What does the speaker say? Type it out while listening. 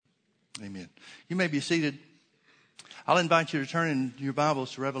Amen. You may be seated. I'll invite you to turn in your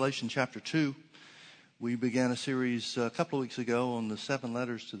Bibles to Revelation chapter 2. We began a series a couple of weeks ago on the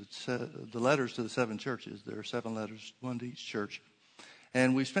letters to the seven churches. There are 7 letters, one to each church.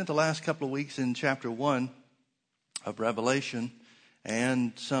 And we spent the last couple of weeks in chapter 1 of Revelation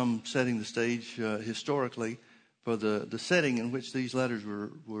and some setting the stage historically for the setting in which these letters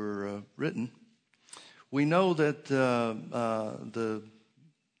were written. We know that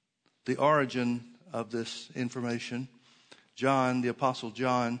the origin of this information, John, the Apostle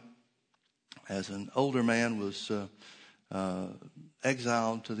John, as an older man, was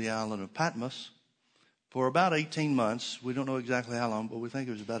exiled to the island of Patmos for about 18 months. We don't know exactly how long, but we think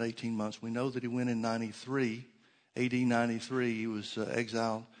it was about 18 months. We know that he went in 93, AD 93. He was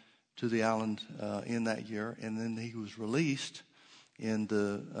exiled to the island in that year, and then he was released in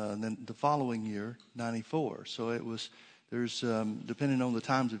then the following year, 94. So it was. There's, depending on the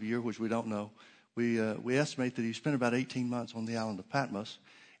times of year, which we don't know, we estimate that he spent about 18 months on the island of Patmos.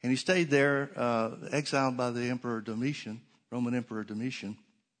 And he stayed there, exiled by the Emperor Domitian, Roman Emperor Domitian,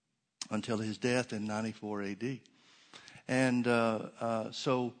 until his death in 94 AD. And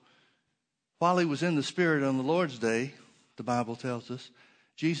so while he was in the Spirit on the Lord's Day, the Bible tells us,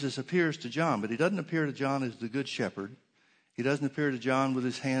 Jesus appears to John. But he doesn't appear to John as the Good Shepherd. He doesn't appear to John with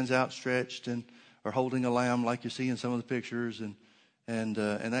his hands outstretched or holding a lamb like you see in some of the pictures and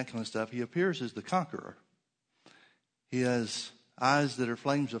that kind of stuff. He appears as the conqueror. He has eyes that are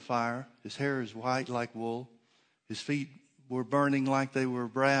flames of fire. His hair is white like wool. His feet were burning like they were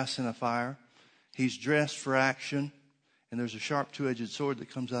brass in a fire. He's dressed for action, and there's a sharp two-edged sword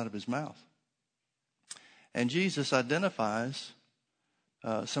that comes out of his mouth. And Jesus identifies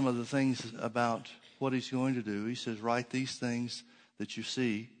some of the things about what he's going to do. He says, write these things that you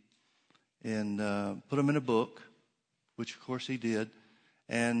see and put them in a book, which of course he did,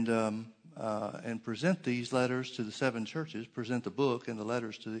 and present these letters to the 7 churches, present the book and the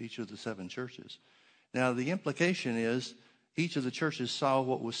letters to each of the 7 churches. Now the implication is each of the churches saw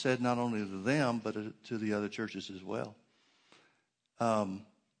what was said not only to them, but to the other churches as well.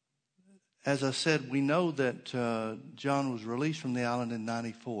 As I said, we know that John was released from the island in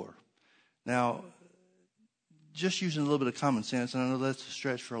 94. Now, just using a little bit of common sense, and I know that's a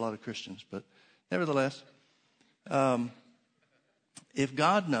stretch for a lot of Christians, but nevertheless, if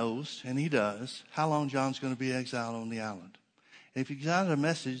God knows, and he does, how long John's going to be exiled on the island, and if he got a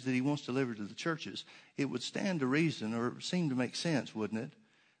message that he wants delivered to the churches, it would stand to reason, or seem to make sense, wouldn't it,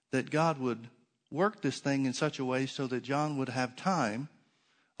 that God would work this thing in such a way so that John would have time,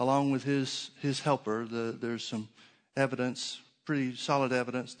 along with his helper. There's some evidence, pretty solid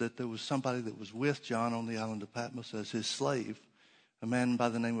evidence, that there was somebody that was with John on the island of Patmos as his slave, a man by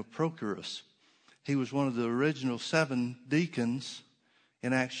the name of Prochorus. He was one of the original 7 deacons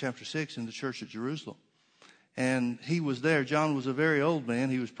in Acts chapter 6 in the church at Jerusalem. And he was there. John was a very old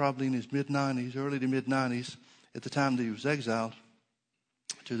man. He was probably in his mid-90s, early to mid-90s, at the time that he was exiled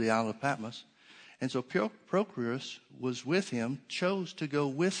to the island of Patmos. And so Prochorus was with him, chose to go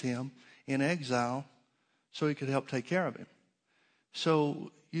with him in exile so he could help take care of him.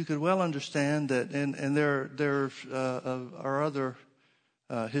 So you could well understand that, and there are other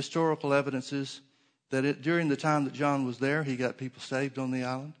historical evidences that during the time that John was there, he got people saved on the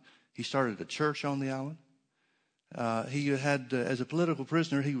island. He started a church on the island. He had, as a political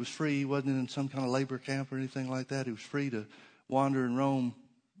prisoner, he was free. He wasn't in some kind of labor camp or anything like that. He was free to wander and roam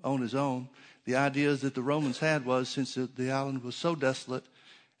on his own. The ideas that the Romans had was, since the island was so desolate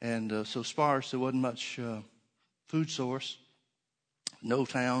and so sparse, there wasn't much food source. No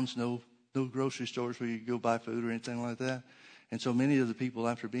towns, no grocery stores where you could go buy food or anything like that. And so many of the people,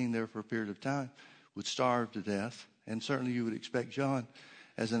 after being there for a period of time, would starve to death. And certainly you would expect John,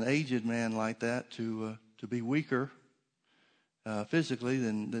 as an aged man like that, to be weaker physically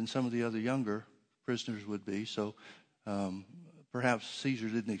than some of the other younger prisoners would be. So perhaps Caesar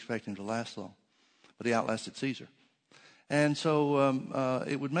didn't expect him to last long, but he outlasted Caesar. And so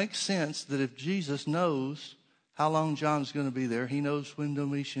it would make sense that if Jesus knows how long John's going to be there, he knows when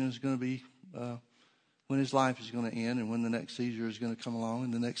Domitian is going to be, when his life is going to end, and when the next Caesar is going to come along,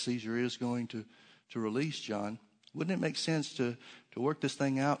 and the next Caesar is going to release John. Wouldn't it make sense to work this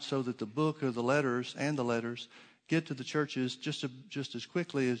thing out so that the book or the letters and the letters get to the churches just as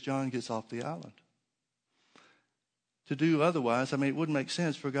quickly as John gets off the island? To do otherwise, I mean, it wouldn't make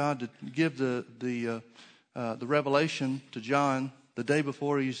sense for God to give the revelation to John the day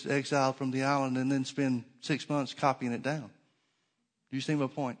before he's exiled from the island and then spend 6 months copying it down. Do you see my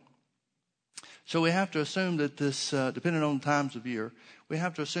point? So we have to assume that this, depending on the times of year, we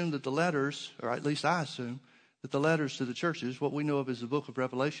have to assume that the letters, or at least I assume, that the letters to the churches, what we know of as the book of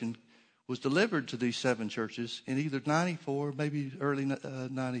Revelation, was delivered to these 7 churches in either 94, maybe early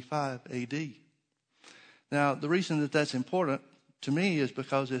 95 AD. Now, the reason that that's important to me is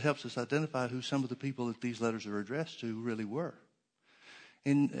because it helps us identify who some of the people that these letters are addressed to really were.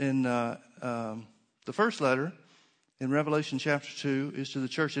 In the first letter, in Revelation chapter 2, is to the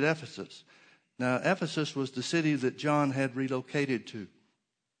church at Ephesus. Now, Ephesus was the city that John had relocated to.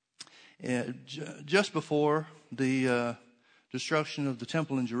 Just before the destruction of the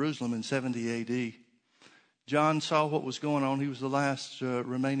temple in Jerusalem in 70 AD, John saw what was going on. He was the last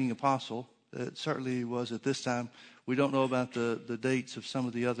remaining apostle. Certainly he was at this time. We don't know about the dates of some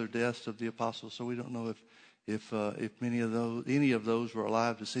of the other deaths of the apostles, so we don't know if any of those were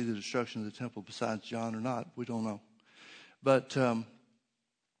alive to see the destruction of the temple besides John or not. We don't know. But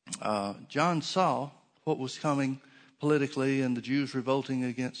John saw what was coming politically and the Jews revolting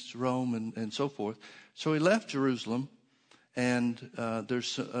against Rome and so forth. So he left Jerusalem, and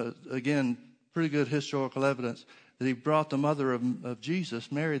there's, again, pretty good historical evidence that he brought the mother of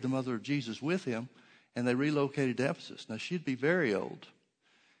Jesus, married the mother of Jesus with him, and they relocated to Ephesus. Now, she'd be very old,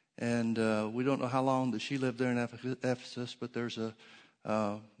 and we don't know how long that she lived there in Ephesus, but there's a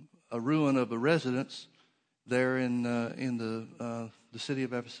ruin of a residence there in the city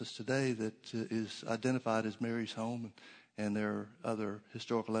of Ephesus today that is identified as Mary's home, and there are other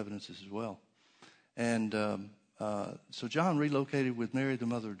historical evidences as well. And so John relocated with Mary, the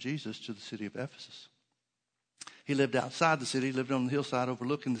mother of Jesus, to the city of Ephesus. He lived outside the city, lived on the hillside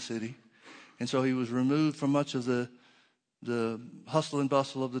overlooking the city, and so he was removed from much of the hustle and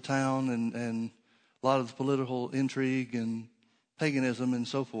bustle of the town and a lot of the political intrigue and paganism and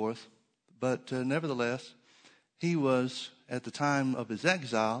so forth. But nevertheless, he was, at the time of his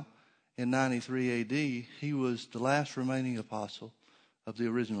exile in 93 AD, he was the last remaining apostle of the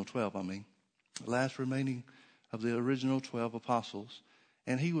original 12, the last remaining of the original 12 apostles.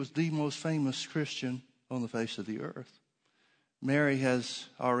 And he was the most famous Christian on the face of the earth. Mary has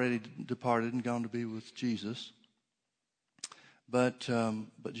already departed and gone to be with Jesus. But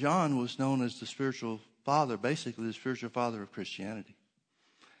John was known as the spiritual father, basically the spiritual father of Christianity.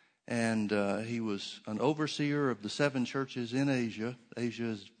 And he was an overseer of the 7 churches in Asia. Asia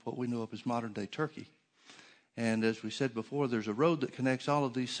is what we know of as modern-day Turkey. And as we said before, there's a road that connects all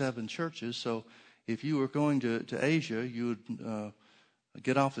of these 7 churches. So if you were going to Asia, you would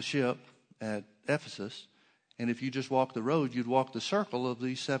get off the ship at Ephesus. And if you just walk the road, you'd walk the circle of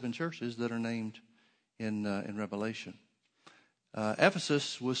these 7 churches that are named in Revelation.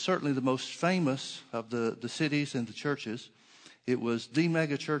 Ephesus was certainly the most famous of the cities and the churches. It was the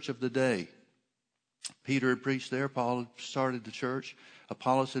mega church of the day. Peter had preached there. Paul had started the church.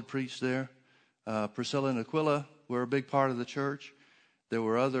 Apollos had preached there. Priscilla and Aquila were a big part of the church. There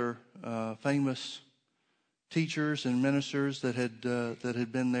were other famous teachers and ministers that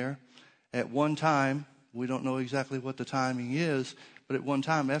had been there. At one time, we don't know exactly what the timing is, but at one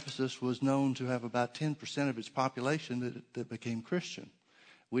time, Ephesus was known to have about 10% of its population that became Christian.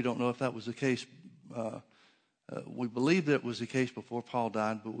 We don't know if that was the case. We believe that it was the case before Paul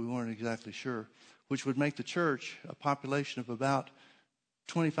died, but we weren't exactly sure, which would make the church a population of about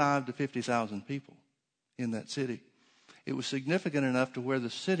 25 to 50,000 people in that city. It was significant enough to where the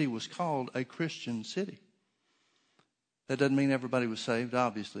city was called a Christian city. That doesn't mean everybody was saved,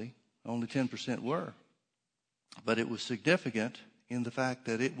 obviously. Only 10% were. But it was significant in the fact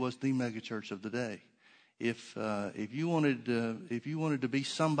that it was the megachurch of the day. If you wanted to be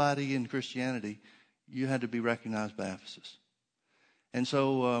somebody in Christianity, you had to be recognized by Ephesus. And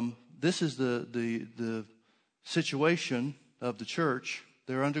so this is the situation of the church.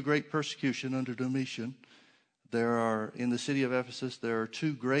 They're under great persecution under Domitian. In the city of Ephesus, there are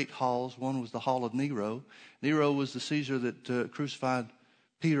 2 great halls. One was the Hall of Nero. Nero was the Caesar that crucified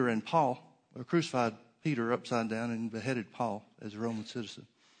Peter and Paul, or crucified Peter upside down and beheaded Paul as a Roman citizen.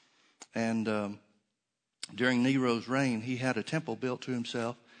 And during Nero's reign, he had a temple built to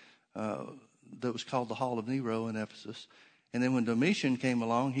himself that was called the Hall of Nero in Ephesus. And then when Domitian came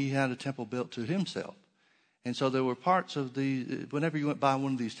along, he had a temple built to himself. And so there were parts of whenever you went by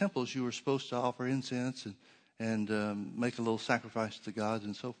one of these temples, you were supposed to offer incense and make a little sacrifice to the gods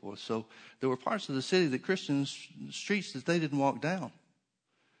and so forth. So there were parts of the city that streets that they didn't walk down.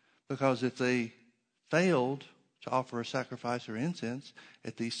 Because if they failed to offer a sacrifice or incense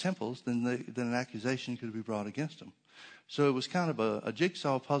at these temples, then an accusation could be brought against them. So it was kind of a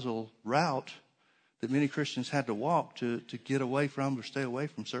jigsaw puzzle route that many Christians had to walk to get away from or stay away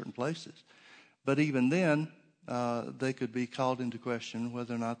from certain places. But even then, they could be called into question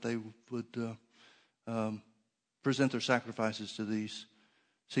whether or not they would present their sacrifices to these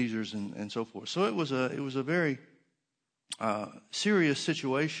Caesars and so forth. So it was a very serious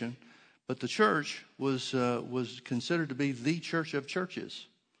situation. But the church was considered to be the church of churches.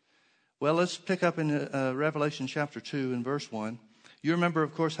 Well, let's pick up in Revelation chapter 2 and verse 1. You remember,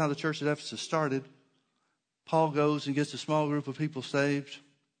 of course, how the church at Ephesus started. Paul goes and gets a small group of people saved,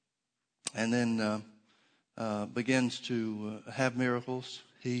 and then begins to have miracles.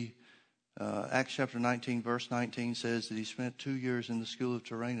 Acts chapter 19, verse 19 says that he spent 2 years in the school of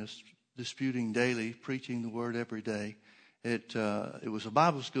Tyrannus, disputing daily, preaching the word every day. It was a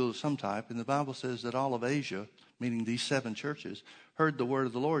Bible school of some type, and the Bible says that all of Asia, meaning these 7 churches, heard the word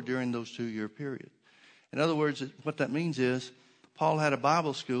of the Lord during those 2-year period. In other words, what that means is Paul had a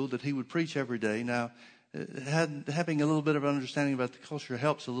Bible school that he would preach every day. Now, having a little bit of understanding about the culture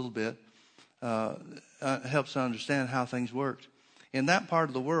helps a little bit, helps to understand how things worked. In that part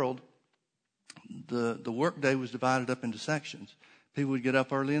of the world, the work day was divided up into sections. People would get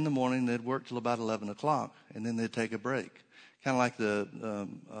up early in the morning, they'd work till about 11 o'clock, and then they'd take a break, kind of like the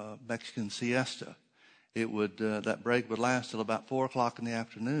Mexican siesta. That break would last till about 4 o'clock in the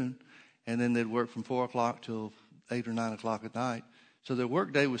afternoon, and then they'd work from 4 o'clock till 8 or 9 o'clock at night. So their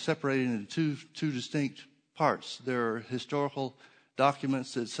work day was separated into two distinct parts. There are historical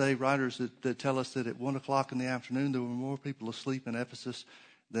documents that say, writers that tell us that at 1 o'clock in the afternoon there were more people asleep in Ephesus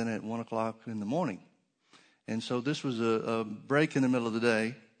than at 1 o'clock in the morning. And so this was a break in the middle of the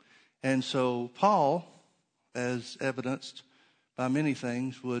day. And so Paul, as evidenced by many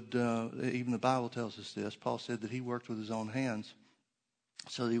things, would, even the Bible tells us this, Paul said that he worked with his own hands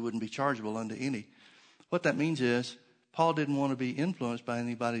so that he wouldn't be chargeable unto any. What that means is Paul didn't want to be influenced by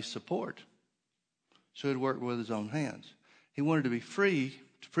anybody's support, so he'd work with his own hands. He wanted to be free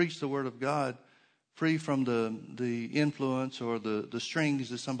to preach the word of God, free from the influence or the strings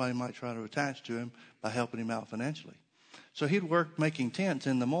that somebody might try to attach to him by helping him out financially. So he'd work making tents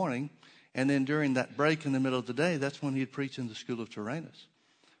in the morning, and then during that break in the middle of the day, that's when he'd preach in the school of Tyrannus,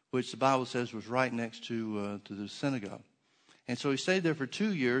 which the Bible says was right next to the synagogue. And so he stayed there for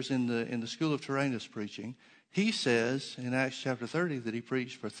 2 years in the school of Tyrannus preaching. He says in Acts chapter 30 that he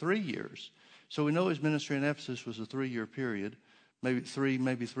preached for 3 years. So we know his ministry in Ephesus was a 3-year period, maybe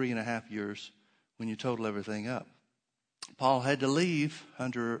 3.5 years when you total everything up. Paul had to leave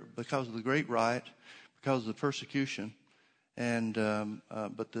because of the great riot, because of the persecution, and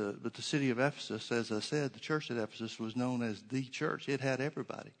but the city of Ephesus, as I said, the church at Ephesus was known as the church. It had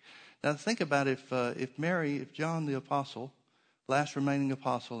everybody. Now think about if John the apostle, last remaining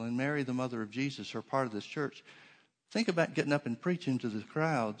apostle, and Mary the mother of Jesus are part of this church. Think about getting up and preaching to the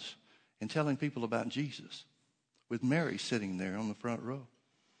crowds and telling people about Jesus with Mary sitting there on the front row.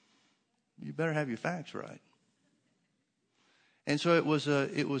 You better have your facts right. And so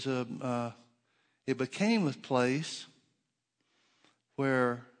it became a place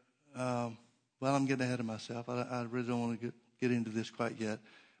where, well, I'm getting ahead of myself. I really don't want to get into this quite yet.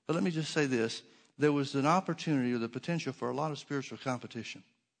 But let me just say this. There was an opportunity or the potential for a lot of spiritual competition.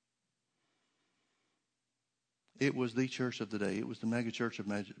 It was the church of the day. It was the mega church of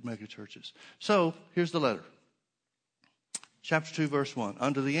mega churches. So here's the letter. Chapter 2, verse 1.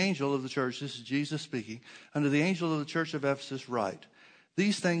 Unto the angel of the church, this is Jesus speaking, unto the angel of the church of Ephesus write,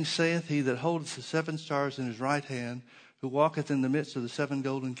 These things saith he that holdeth the 7 stars in his right hand, who walketh in the midst of the 7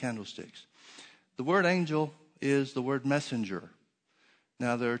 golden candlesticks. The word angel is the word messenger.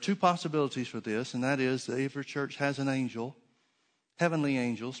 Now, there are 2 possibilities for this, and that is that every church has an angel, heavenly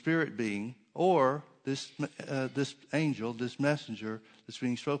angel, spirit being, or this angel, this messenger that's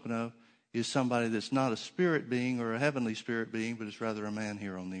being spoken of, is somebody that's not a spirit being or a heavenly spirit being, but is rather a man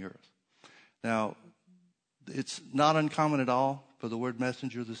here on the earth. Now, it's not uncommon at all for the word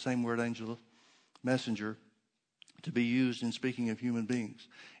messenger, the same word angel, messenger, to be used in speaking of human beings.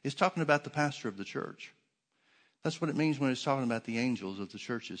 It's talking about the pastor of the church. That's what it means when it's talking about the angels of the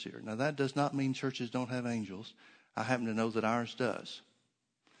churches here. Now, that does not mean churches don't have angels. I happen to know that ours does.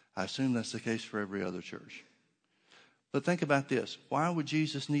 I assume that's the case for every other church. But think about this. Why would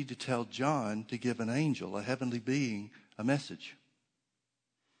Jesus need to tell John to give an angel, a heavenly being, a message?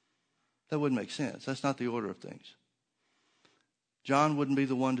 That wouldn't make sense. That's not the order of things. John wouldn't be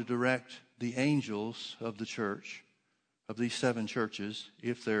the one to direct the angels of the church, of these 7 churches,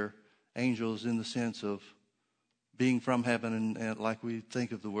 if they're angels in the sense of being from heaven and like we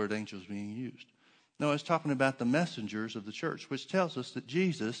think of the word angels being used. No, it's talking about the messengers of the church, which tells us that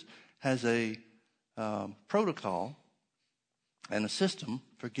Jesus has a protocol and a system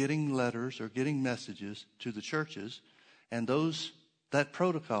for getting letters or getting messages to the churches. And that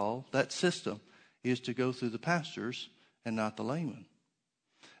protocol, that system, is to go through the pastors and not the laymen.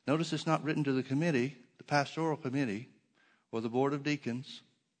 Notice it's not written to the committee, the pastoral committee, or the board of deacons,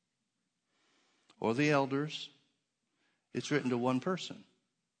 or the elders. It's written to one person.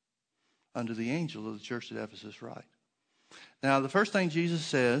 unto the angel of the church at Ephesus write. Now, the first thing Jesus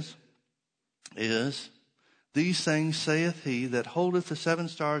says is, these things saith he that holdeth the 7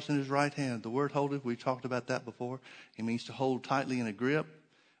 stars in his right hand. The word holdeth, we've talked about that before. It means to hold tightly in a grip,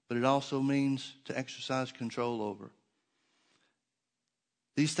 but it also means to exercise control over.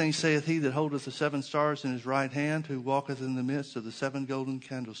 These things saith he that holdeth the 7 stars in his right hand, who walketh in the midst of the 7 golden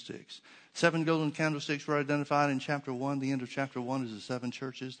candlesticks. 7 golden candlesticks were identified in chapter 1. The end of chapter 1 is the 7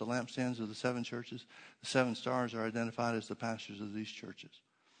 churches, the lampstands of the 7 churches. The 7 stars are identified as the pastors of these churches.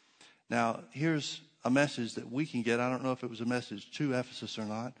 Now, here's a message that we can get. I don't know if it was a message to Ephesus or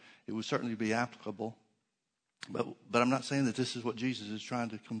not. It would certainly be applicable. But I'm not saying that this is what Jesus is trying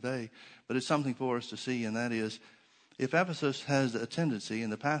to convey. But it's something for us to see, and that is, if Ephesus has a tendency,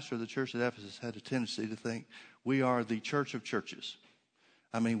 and the pastor of the church at Ephesus had a tendency to think we are the church of churches.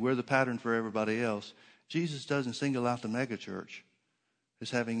 I mean, we're the pattern for everybody else. Jesus doesn't single out the mega church as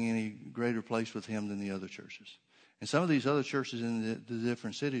having any greater place with him than the other churches. And some of these other churches in the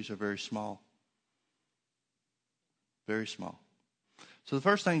different cities are very small. Very small. So the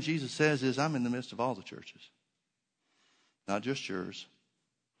first thing Jesus says is, I'm in the midst of all the churches. Not just yours.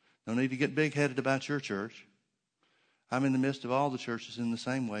 No need to get big-headed about your church. I'm in the midst of all the churches in the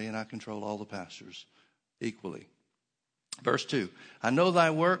same way, and I control all the pastors equally. Verse 2, I know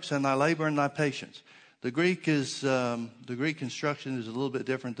thy works and thy labor and thy patience. The Greek construction is a little bit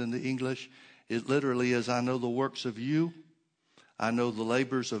different than the English. It literally is, I know the works of you, I know the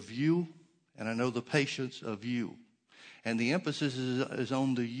labors of you, and I know the patience of you. And the emphasis is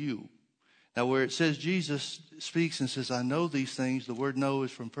on the you. Now, where it says Jesus speaks and says, I know these things, the word know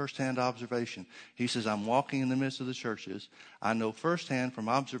is from firsthand observation. He says, I'm walking in the midst of the churches. I know firsthand from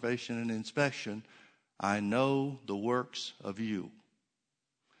observation and inspection, I know the works of you.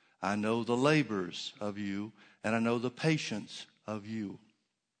 I know the labors of you, and I know the patience of you.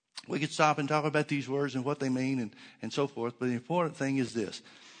 We could stop and talk about these words and what they mean and so forth, but the important thing is this.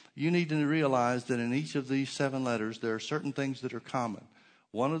 You need to realize that in each of these 7 letters, there are certain things that are common.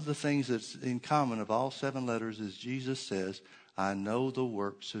 One of the things that's in common of all 7 letters is Jesus says, I know the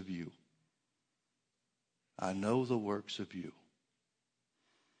works of you. I know the works of you.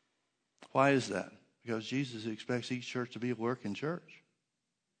 Why is that? Because Jesus expects each church to be a working church.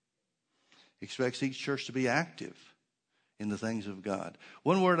 He expects each church to be active in the things of God.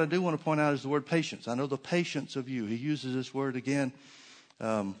 One word I do want to point out is the word patience. I know the patience of you. He uses this word again.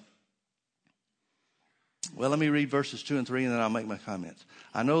 Well, let me read verses 2 and 3, and then I'll make my comments.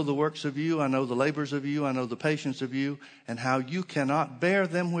 I know the works of you. I know the labors of you. I know the patience of you, and how you cannot bear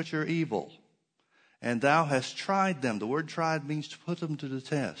them which are evil. And thou hast tried them. The word tried means to put them to the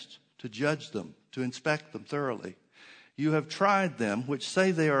test, to judge them, to inspect them thoroughly. You have tried them which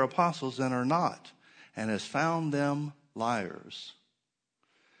say they are apostles and are not, and hast found them liars.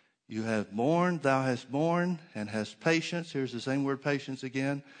 You have mourned, thou hast borne, and hast patience. Here's the same word, patience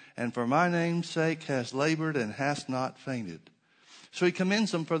again. And for my name's sake hast labored and hast not fainted. So he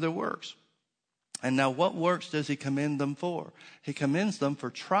commends them for their works. And now what works does he commend them for? He commends them for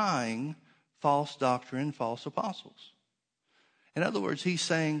trying false doctrine, false apostles. In other words, he's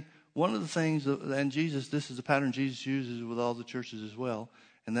saying one of the things, and Jesus, this is the pattern Jesus uses with all the churches as well,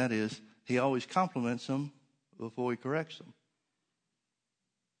 and that is he always compliments them before he corrects them.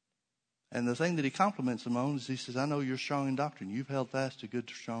 And the thing that he compliments them on is he says, I know you're strong in doctrine. You've held fast to good,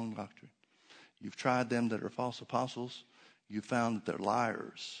 strong doctrine. You've tried them that are false apostles. You've found that they're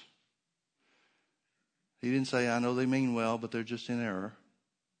liars. He didn't say, I know they mean well, but they're just in error.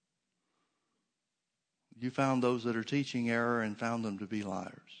 You found those that are teaching error and found them to be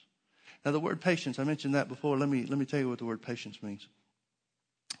liars. Now, the word patience, I mentioned that before. Let me tell you what the word patience means.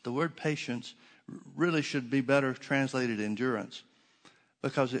 The word patience really should be better translated endurance.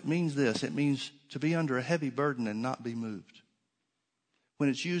 Because it means this. It means to be under a heavy burden and not be moved. When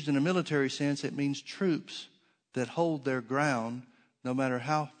it's used in a military sense, it means troops that hold their ground no matter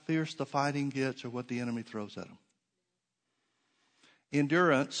how fierce the fighting gets or what the enemy throws at them.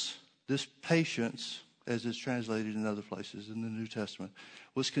 Endurance, this patience, as it's translated in other places in the New Testament,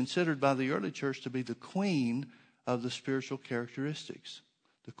 was considered by the early church to be the queen of the spiritual characteristics,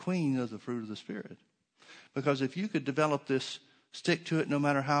 the queen of the fruit of the Spirit. Because if you could develop this, stick to it no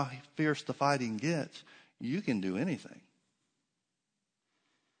matter how fierce the fighting gets, you can do anything.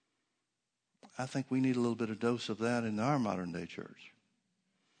 I think we need a little bit of dose of that in our modern day church.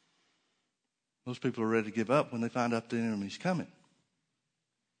 Most people are ready to give up when they find out the enemy's coming.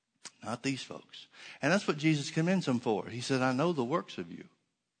 Not these folks. And that's what Jesus commends them for. He said, I know the works of you.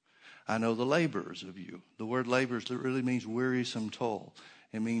 I know the labors of you. The word labors really means wearisome toil.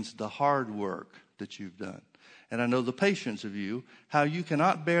 It means the hard work that you've done. And I know the patience of you, how you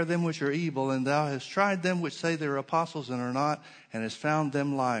cannot bear them which are evil, and thou hast tried them which say they are apostles and are not, and hast found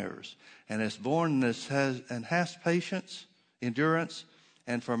them liars, and hast borne and hast patience, endurance,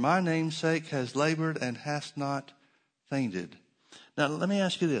 and for my name's sake has labored and hast not fainted. Now let me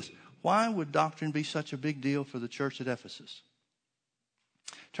ask you this. Why would doctrine be such a big deal for the church at Ephesus?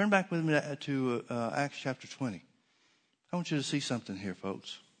 Turn back with me to Acts chapter 20. I want you to see something here,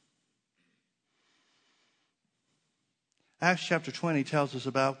 folks. Acts chapter 20 tells us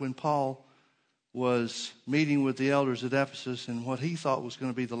about when Paul was meeting with the elders at Ephesus and what he thought was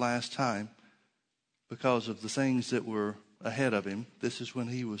going to be the last time because of the things that were ahead of him. This is when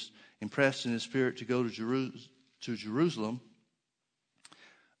he was impressed in his spirit to go to Jerusalem.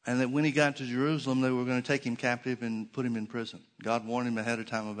 And that when he got to Jerusalem, they were going to take him captive and put him in prison. God warned him ahead of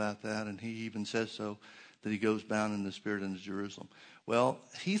time about that, and he even says so, that he goes bound in the spirit into Jerusalem. Well,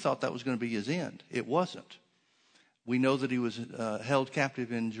 he thought that was going to be his end. It wasn't. We know that he was held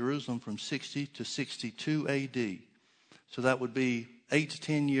captive in Jerusalem from 60 to 62 A.D. So that would be 8 to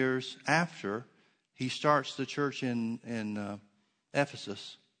 10 years after he starts the church in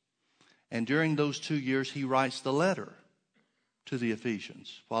Ephesus. And during those 2 years, he writes the letter to the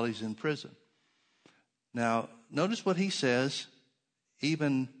Ephesians while he's in prison. Now, notice what he says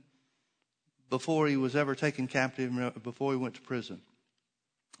even before he was ever taken captive, before he went to prison.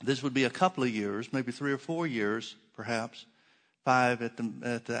 This would be a couple of years, maybe 3 or 4 years, perhaps 5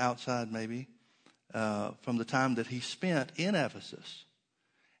 at the outside, maybe, from the time that he spent in Ephesus.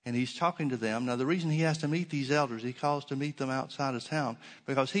 And he's talking to them. Now, the reason he has to meet these elders, he calls to meet them outside of town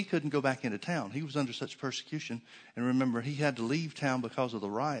because he couldn't go back into town. He was under such persecution. And remember, he had to leave town because of the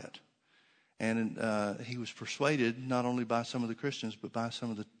riot. And he was persuaded not only by some of the Christians, but by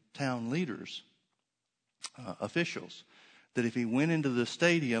some of the town leaders, officials, that if he went into the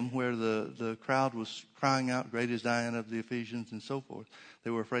stadium where the crowd was crying out, "Great is Diana of the Ephesians," and so forth,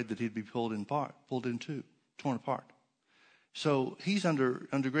 they were afraid that he'd be pulled in two, torn apart. So he's under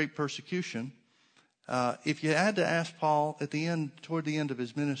great persecution. If you had to ask Paul toward the end of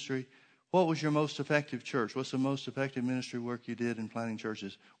his ministry, what was your most effective church? What's the most effective ministry work you did in planting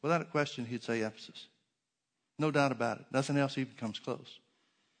churches? Without a question, he'd say Ephesus. No doubt about it. Nothing else even comes close.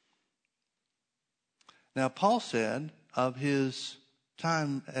 Now, Paul said of his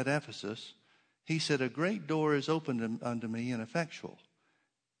time at Ephesus, he said, "A great door is opened unto me and effectual,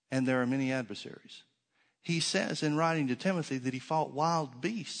 and there are many adversaries." He says in writing to Timothy that he fought wild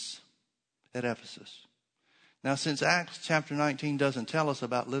beasts at Ephesus. Now, since Acts chapter 19 doesn't tell us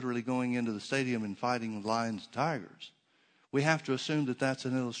about literally going into the stadium and fighting with lions and tigers, we have to assume that that's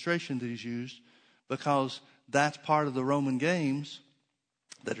an illustration that he's used because that's part of the Roman games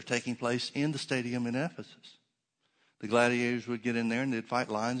that are taking place in the stadium in Ephesus. The gladiators would get in there and they'd fight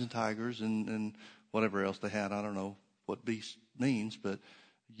lions and tigers and whatever else they had. I don't know what beast means, but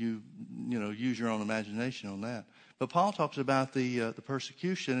you use your own imagination on that. But Paul talks about the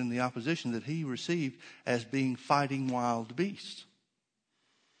persecution and the opposition that he received as being fighting wild beasts.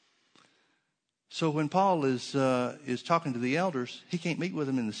 So when Paul is talking to the elders, he can't meet with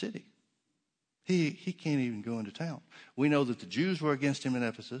them in the city. He can't even go into town. We know that the Jews were against him in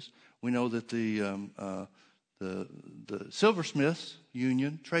Ephesus. We know that the silversmiths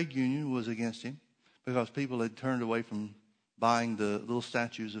union, trade union, was against him because people had turned away from buying the little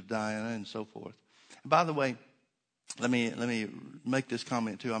statues of Diana and so forth. And by the way, let me make this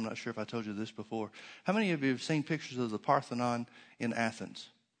comment too. I'm not sure if I told you this before. How many of you have seen pictures of the Parthenon in Athens?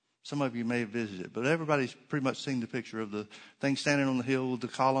 Some of you may have visited, but everybody's pretty much seen the picture of the thing standing on the hill with the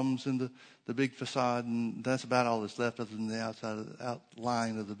columns and the big facade, and that's about all that's left other than the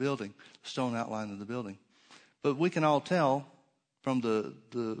outline of the building, the stone outline of the building. But we can all tell from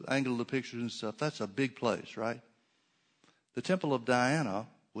the angle of the pictures and stuff, that's a big place, right? The Temple of Diana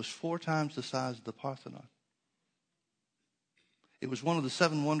was 4 times the size of the Parthenon. It was one of the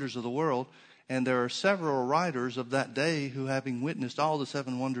 7 wonders of the world, and there are several writers of that day who, having witnessed all the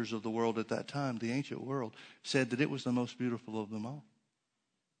 7 wonders of the world at that time, the ancient world, said that it was the most beautiful of them all.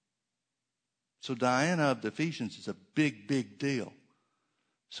 So Diana of the Ephesians is a big, big deal.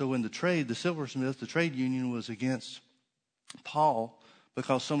 So when the silversmith, the trade union was against Paul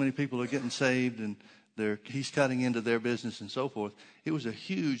because so many people are getting saved and he's cutting into their business and so forth, it was a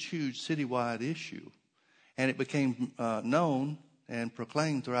huge, huge citywide issue. And it became known and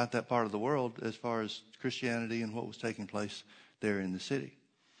proclaimed throughout that part of the world as far as Christianity and what was taking place there in the city.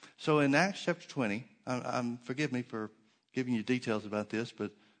 So in Acts chapter 20, forgive me for giving you details about this,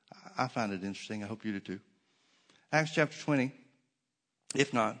 but I find it interesting. I hope you do too. Acts chapter 20,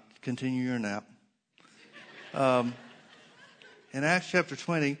 if not, continue your nap. In Acts chapter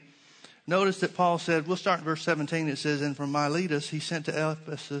 20, Notice that Paul said, we'll start in verse 17. It says, and from Miletus he sent to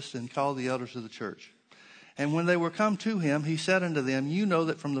Ephesus and called the elders of the church. And when they were come to him, he said unto them, you know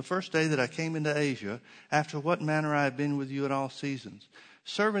that from the first day that I came into Asia, after what manner I have been with you at all seasons,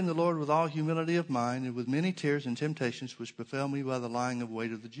 serving the Lord with all humility of mind, and with many tears and temptations which befell me by the lying of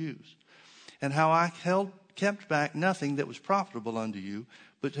weight of the Jews. And how I kept back nothing that was profitable unto you,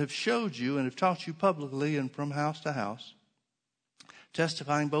 but have showed you and have taught you publicly and from house to house,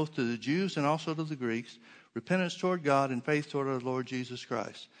 testifying both to the Jews and also to the Greeks, repentance toward God and faith toward our Lord Jesus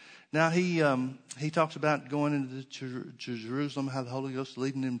Christ. Now he talks about going into Jerusalem, how the Holy Ghost is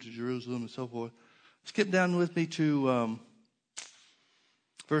leading him to Jerusalem and so forth. Skip down with me to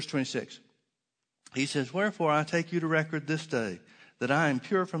verse 26. He says, wherefore I take you to record this day, that I am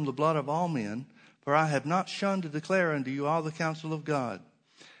pure from the blood of all men, for I have not shunned to declare unto you all the counsel of God.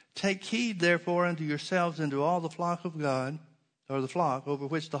 Take heed therefore unto yourselves and to all the flock of God, or the flock over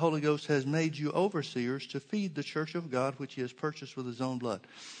which the Holy Ghost has made you overseers, to feed the church of God, which he has purchased with his own blood.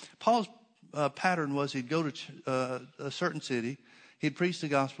 Paul's pattern was he'd go to a certain city, he'd preach the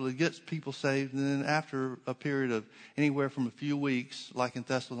gospel, he'd get people saved, and then after a period of anywhere from a few weeks, like in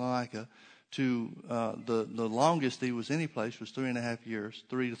Thessalonica, to the longest he was any place was 3.5 years,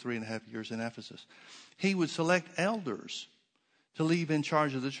 3 to 3.5 years in Ephesus. He would select elders to leave in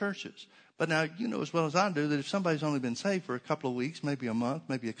charge of the churches. But now, you know as well as I do that if somebody's only been saved for a couple of weeks, maybe a month,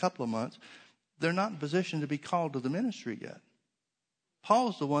 maybe a couple of months, they're not in position to be called to the ministry yet.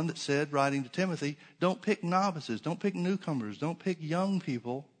 Paul's the one that said, writing to Timothy, don't pick novices, don't pick newcomers, don't pick young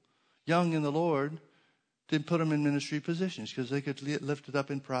people, young in the Lord, to put them in ministry positions, because they could get lifted up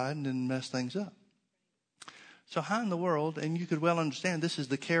in pride and then mess things up. So how in the world, and you could well understand this is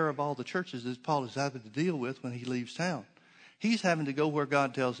the care of all the churches that Paul is having to deal with when he leaves town. He's having to go where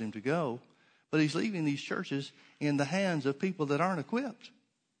God tells him to go, but he's leaving these churches in the hands of people that aren't equipped.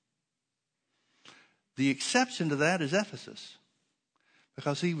 The exception to that is Ephesus,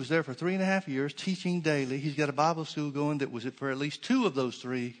 because he was there for 3.5 years teaching daily. He's got a Bible school going that was for at least 2 of those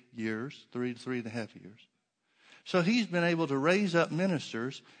 3 years, 3 to 3.5 years. So he's been able to raise up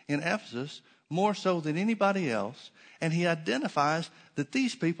ministers in Ephesus more so than anybody else. And he identifies that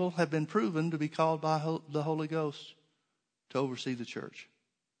these people have been proven to be called by the Holy Ghost to oversee the church.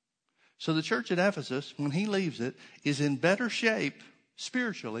 So the church at Ephesus, when he leaves it, is in better shape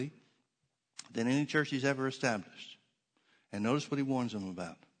spiritually than any church he's ever established. And notice what he warns them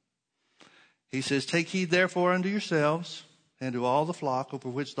about. He says, take heed therefore unto yourselves and to all the flock over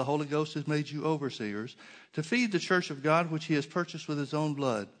which the Holy Ghost has made you overseers, to feed the church of God which he has purchased with his own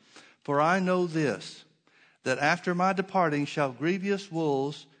blood. For I know this, that after my departing shall grievous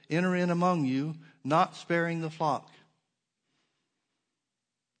wolves enter in among you, not sparing the flock.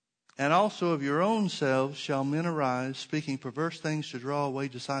 And also of your own selves shall men arise, speaking perverse things to draw away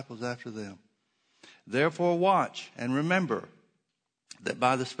disciples after them. Therefore watch and remember that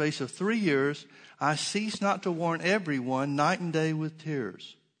by the space of 3 years I cease not to warn everyone night and day with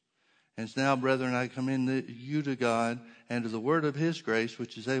tears. And now, brethren, I commend you to God and to the word of his grace,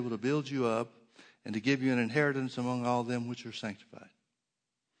 which is able to build you up and to give you an inheritance among all them which are sanctified.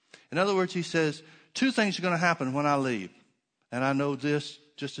 In other words, he says, 2 things are going to happen when I leave. And I know this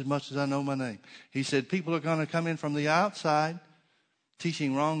just as much as I know my name. He said people are going to come in from the outside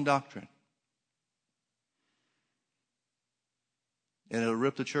teaching wrong doctrine. And it'll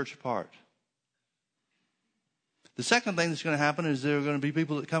rip the church apart. The second thing that's going to happen is there are going to be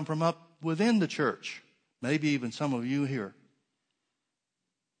people that come from up within the church. Maybe even some of you here.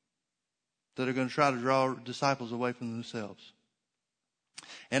 That are going to try to draw disciples away from themselves.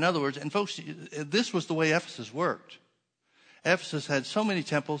 In other words, and folks, this was the way Ephesus worked. Ephesus had so many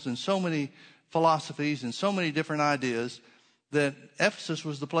temples and so many philosophies and so many different ideas that Ephesus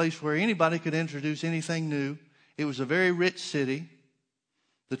was the place where anybody could introduce anything new. It was a very rich city.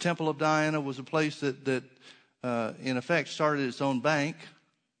 The Temple of Diana was a place that in effect started its own bank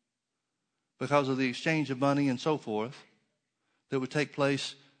because of the exchange of money and so forth that would take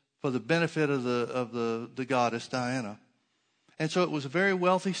place for the benefit of the goddess Diana. And so it was a very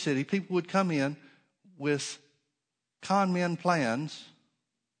wealthy city. People would come in with con men plans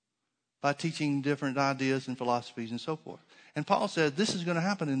by teaching different ideas and philosophies and so forth. And Paul said this is going to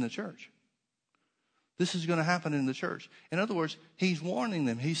happen in the church. This is going to happen in the church. In other words, he's warning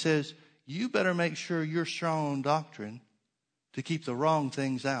them. He says, you better make sure you're strong on doctrine to keep the wrong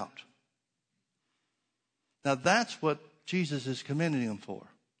things out. Now that's what Jesus is commending them for.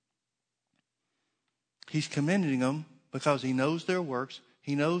 He's commending them because he knows their works.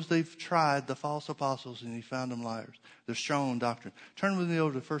 He knows they've tried the false apostles and he found them liars. They're strong on doctrine. Turn with me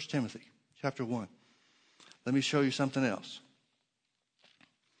over to 1 Timothy chapter 1. Let me show you something else.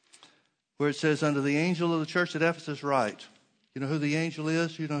 where it says, unto the angel of the church at Ephesus write. You know who the angel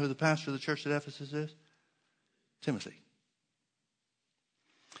is? You know who the pastor of the church at Ephesus is? Timothy.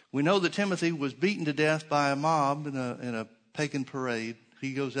 We know that Timothy was beaten to death by a mob in a pagan parade.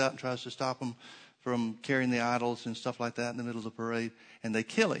 He goes out and tries to stop them from carrying the idols and stuff like that in the middle of the parade. And they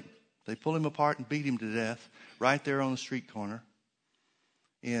kill him. They pull him apart and beat him to death right there on the street corner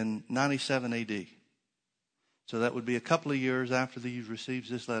in 97 AD. So that would be a couple of years after he receives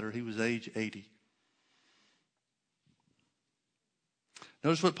this letter. He was age 80.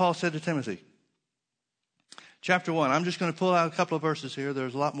 Notice what Paul said to Timothy. Chapter 1. I'm just going to pull out a couple of verses here.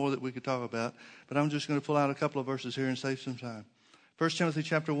 There's a lot more that we could talk about, but I'm just going to pull out a couple of verses here and save some time. 1 Timothy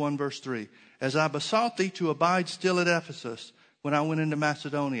chapter 1, verse 3. As I besought thee to abide still at Ephesus when I went into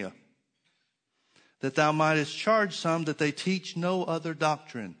Macedonia, that thou mightest charge some that they teach no other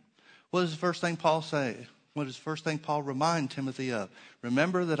doctrine. What is the first thing Paul say? What is the first thing Paul remind Timothy of?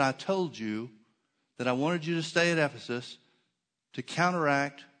 Remember that I told you that I wanted you to stay at Ephesus to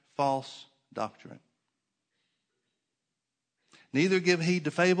counteract false doctrine. Neither give heed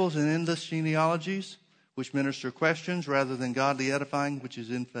to fables and endless genealogies, which minister questions rather than godly edifying, which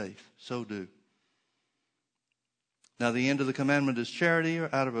is in faith. So do. Now the end of the commandment is charity,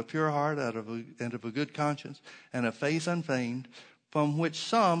 out of a pure heart, and of a good conscience, and a faith unfeigned, from which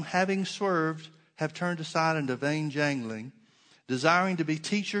some, having swerved, have turned aside into vain jangling, desiring to be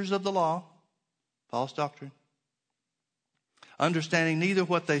teachers of the law, false doctrine, understanding neither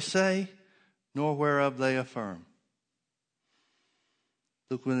what they say nor whereof they affirm.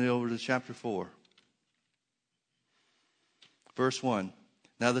 Look with me over to chapter 4. Verse 1.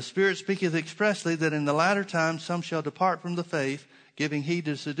 Now the Spirit speaketh expressly that in the latter times some shall depart from the faith, giving heed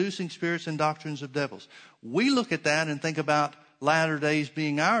to seducing spirits and doctrines of devils. We look at that and think about latter days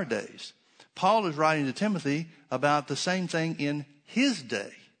being our days. Paul is writing to Timothy about the same thing in his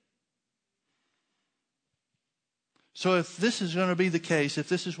day. So if this is going to be the case, if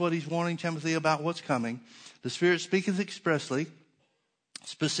this is what he's warning Timothy about what's coming, the Spirit speaketh expressly,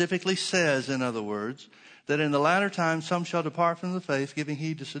 specifically says, in other words, that in the latter times some shall depart from the faith, giving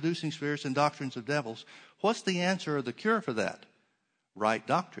heed to seducing spirits and doctrines of devils. What's the answer or the cure for that? Right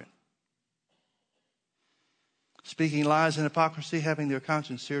doctrine. Speaking lies and hypocrisy, having their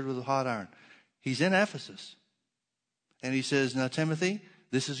conscience seared with a hot iron. He's in Ephesus. And he says, now Timothy,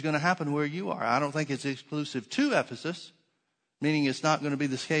 this is going to happen where you are. I don't think it's exclusive to Ephesus, meaning it's not going to be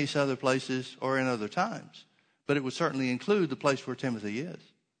the case other places or in other times. But it would certainly include the place where Timothy is.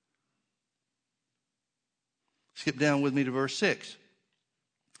 Skip down with me to verse 6.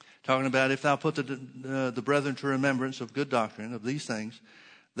 Talking about if thou put the brethren to remembrance of good doctrine, of these things,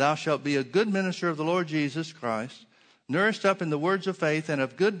 thou shalt be a good minister of the Lord Jesus Christ, nourished up in the words of faith and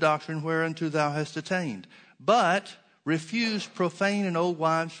of good doctrine whereunto thou hast attained. But refuse profane and old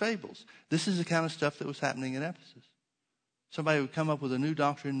wives' fables. This is the kind of stuff that was happening in Ephesus. Somebody would come up with a new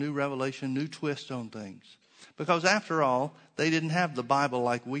doctrine, new revelation, new twist on things. Because after all, they didn't have the Bible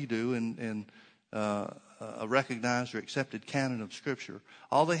like we do in a recognized or accepted canon of Scripture.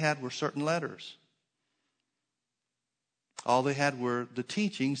 All they had were certain letters. All they had were the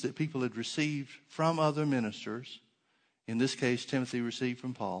teachings that people had received from other ministers. In this case, Timothy received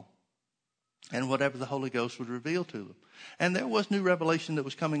from Paul. And whatever the Holy Ghost would reveal to them. And there was new revelation that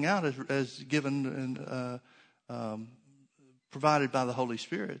was coming out as given and provided by the Holy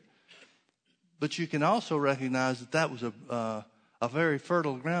Spirit. But you can also recognize that that was a very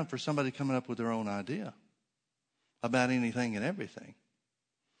fertile ground for somebody coming up with their own idea about anything and everything.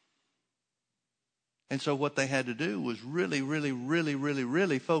 And so what they had to do was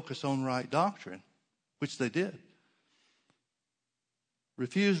really focus on right doctrine, which they did.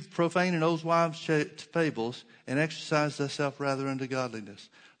 Refuse profane and old wives' fables, and exercise thyself rather unto godliness.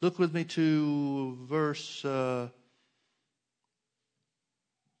 Look with me to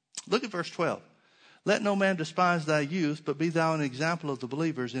look at verse 12. Let no man despise thy youth, but be thou an example of the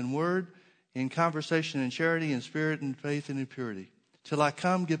believers in word, in conversation, in charity, in spirit, in faith, and in purity. Till I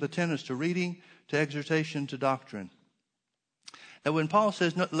come, give attendance to reading, to exhortation, to doctrine. Now when Paul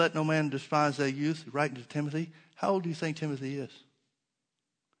says, let no man despise thy youth, writing to Timothy, how old do you think Timothy is?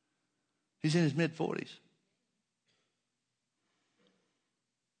 He's in his mid-40s.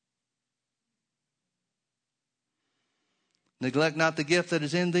 Neglect not the gift that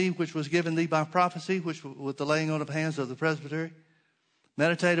is in thee, which was given thee by prophecy, which with the laying on of hands of the presbytery.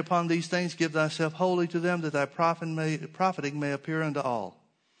 Meditate upon these things, give thyself wholly to them, that thy profiting may appear unto all.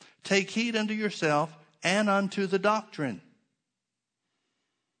 Take heed unto yourself and unto the doctrine.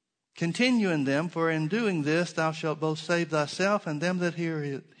 Continue in them, for in doing this thou shalt both save thyself and them that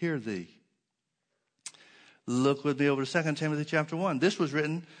hear thee. Look with me over to 2 Timothy chapter 1. This was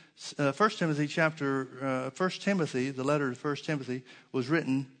written, 1 Timothy, the letter to 1 Timothy was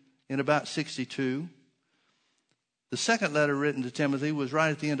written in about 62. The second letter written to Timothy was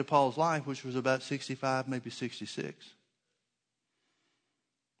right at the end of Paul's life, which was about 65, maybe 66.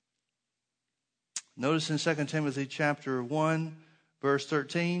 Notice in 2 Timothy chapter 1, verse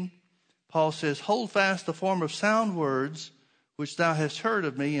 13, Paul says, hold fast the form of sound words which thou hast heard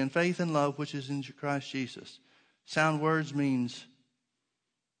of me in faith and love which is in Christ Jesus. Sound words means,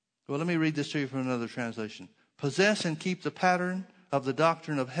 well, let me read this to you from another translation. Possess and keep the pattern of the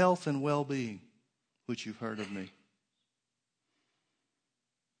doctrine of health and well-being which you've heard of me.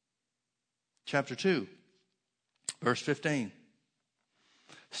 Chapter 2, verse 15.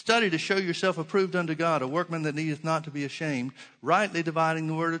 Study to show yourself approved unto God, a workman that needeth not to be ashamed, rightly dividing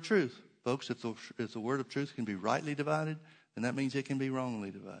the word of truth. Folks, if the word of truth can be rightly divided, then that means it can be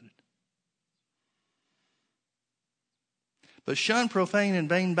wrongly divided. But shun profane and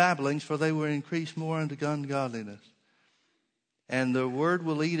vain babblings, for they will increase more unto ungodliness. And the word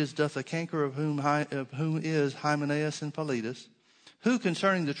will eat as doth a canker, of whom is Hymenaeus and Philetus, who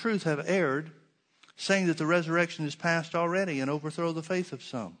concerning the truth have erred, saying that the resurrection is past already, and overthrow the faith of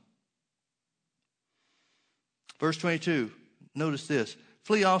some. Verse 22, notice this.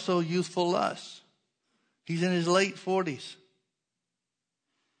 Flee also youthful lusts. He's in his late 40s.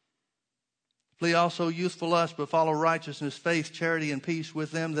 Flee also youthful lusts, but follow righteousness, faith, charity, and peace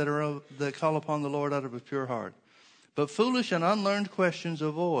with them that call upon the Lord out of a pure heart. But foolish and unlearned questions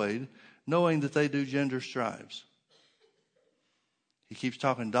avoid, knowing that they do gender strives. He keeps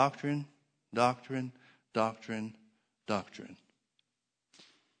talking doctrine, doctrine, doctrine, doctrine.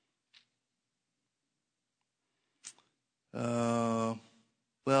 Well,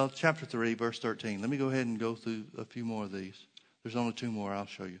 chapter 3, verse 13. Let me go ahead and go through a few more of these. There's only two more. I'll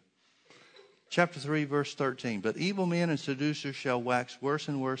show you. Chapter 3, verse 13. But evil men and seducers shall wax worse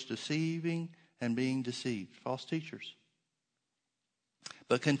and worse, deceiving and being deceived. False teachers.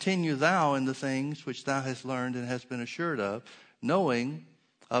 But continue thou in the things which thou hast learned and hast been assured of, knowing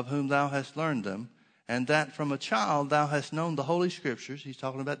of whom thou hast learned them, and that from a child thou hast known the Holy Scriptures. He's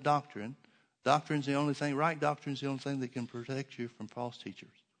talking about doctrine. Doctrine's the only thing, right doctrine's the only thing that can protect you from false teachers.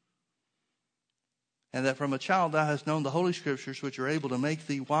 And that from a child thou hast known the Holy Scriptures, which are able to make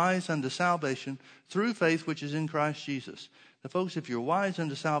thee wise unto salvation through faith which is in Christ Jesus. Now, folks, if you're wise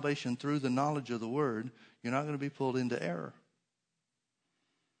unto salvation through the knowledge of the Word, you're not going to be pulled into error.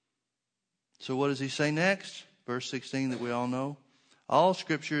 So what does he say next? Verse 16 that we all know. All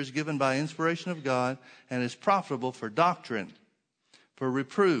Scripture is given by inspiration of God and is profitable for doctrine, for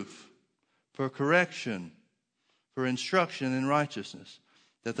reproof, for correction, for instruction in righteousness,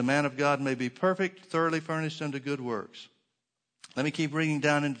 that the man of God may be perfect, thoroughly furnished unto good works. Let me keep reading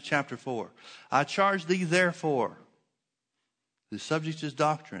down into chapter 4. I charge thee therefore, the subject is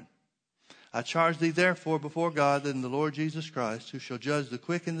doctrine. I charge thee therefore before God and the Lord Jesus Christ, who shall judge the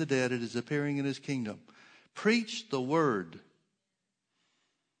quick and the dead at his appearing in his kingdom. Preach the word.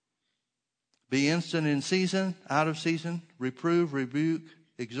 Be instant in season, out of season, reprove, rebuke,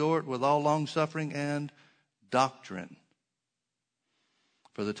 exhort with all longsuffering and doctrine.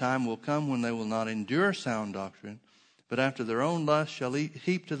 For the time will come when they will not endure sound doctrine, but after their own lust shall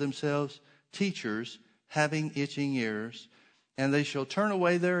heap to themselves teachers having itching ears, and they shall turn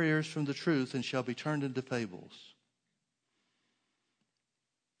away their ears from the truth and shall be turned into fables.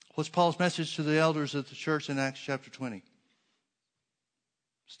 What's Paul's message to the elders of the church in Acts chapter 20?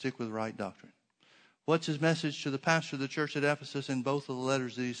 Stick with right doctrine. What's his message to the pastor of the church at Ephesus in both of the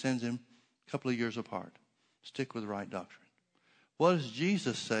letters that he sends him a couple of years apart? Stick with right doctrine. What does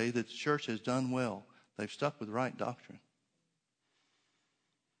Jesus say that the church has done well? They've stuck with right doctrine.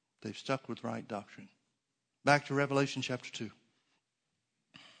 They've stuck with right doctrine. Back to Revelation chapter 2.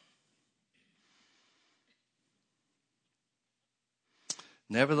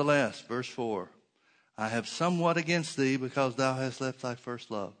 Nevertheless, verse 4, I have somewhat against thee because thou hast left thy first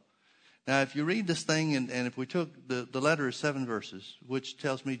love. Now, if you read this thing, and if we took, the letter is 7 verses, which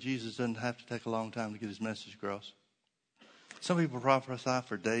tells me Jesus doesn't have to take a long time to get his message across. Some people prophesy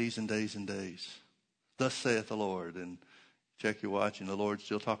for days and days and days. Thus saith the Lord. And check your watch, and the Lord's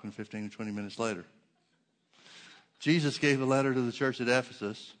still talking 15 to 20 minutes later. Jesus gave a letter to the church at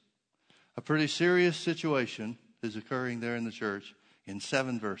Ephesus. A pretty serious situation is occurring there in the church in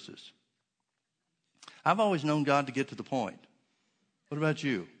 7 verses. I've always known God to get to the point. What about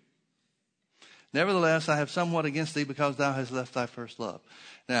you? Nevertheless, I have somewhat against thee because thou hast left thy first love.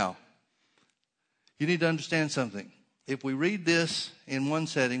 Now, you need to understand something. If we read this in one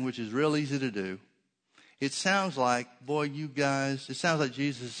setting, which is real easy to do, it sounds like, boy, you guys, it sounds like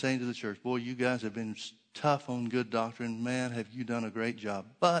Jesus is saying to the church, boy, you guys have been tough on good doctrine. Man, have you done a great job.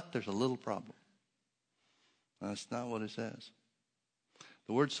 But there's a little problem. That's not what it says.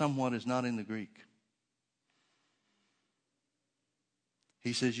 The word somewhat is not in the Greek.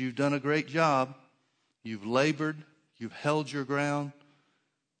 He says, you've done a great job. You've labored. You've held your ground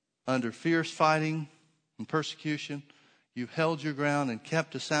under fierce fighting and persecution. You've held your ground and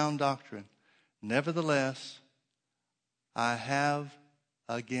kept a sound doctrine. Nevertheless, I have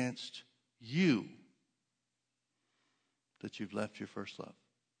against you that you've left your first love.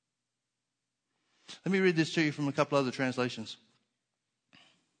 Let me read this to you from a couple other translations.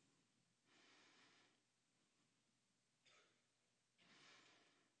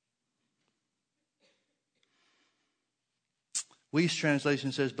 Weiss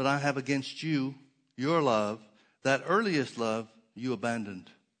translation says, but I have against you, your love, that earliest love you abandoned.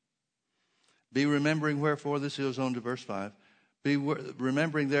 Be remembering wherefore, this goes on to verse 5, be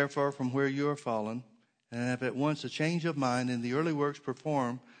remembering therefore from where you are fallen, and have at once a change of mind in the early works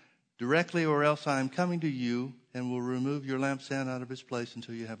performed directly, or else I am coming to you and will remove your lampstand out of its place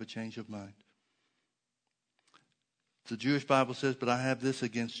until you have a change of mind. The Jewish Bible says, but I have this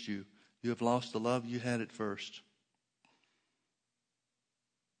against you. You have lost the love you had at first.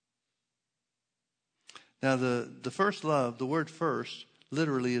 Now, the first love, the word first,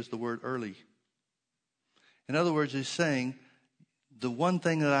 literally is the word early. In other words, he's saying, the one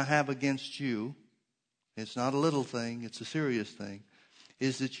thing that I have against you, it's not a little thing, it's a serious thing,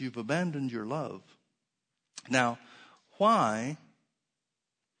 is that you've abandoned your love. Now, why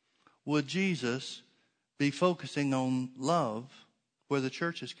would Jesus be focusing on love where the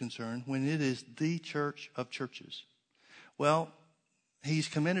church is concerned when it is the church of churches? Well, he's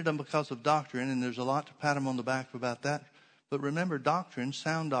commended them because of doctrine, and there's a lot to pat him on the back about that. But remember, doctrine,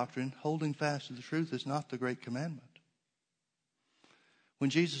 sound doctrine, holding fast to the truth is not the great commandment. When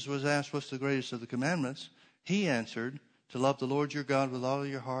Jesus was asked what's the greatest of the commandments, he answered to love the Lord your God with all of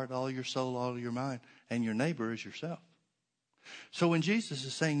your heart, all of your soul, all of your mind, and your neighbor as yourself. So when Jesus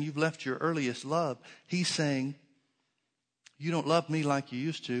is saying you've left your earliest love, he's saying you don't love me like you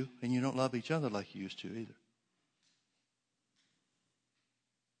used to, and you don't love each other like you used to either.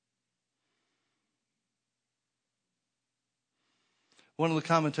 One of the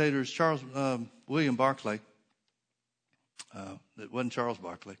commentators, William Barclay, it wasn't Charles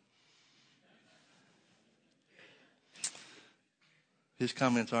Barkley. His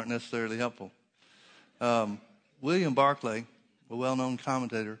comments aren't necessarily helpful. William Barclay, a well-known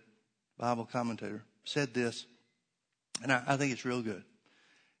commentator, Bible commentator, said this, and I think it's real good.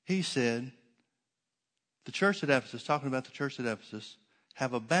 He said, the church at Ephesus, talking about the church at Ephesus,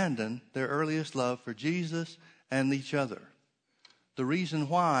 have abandoned their earliest love for Jesus and each other. The reason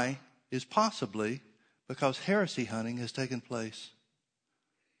why is possibly because heresy hunting has taken place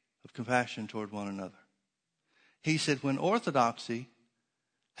of compassion toward one another. He said, when orthodoxy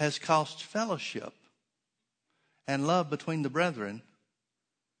has cost fellowship and love between the brethren,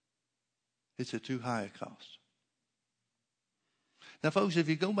 it's at too high a cost. Now, folks, if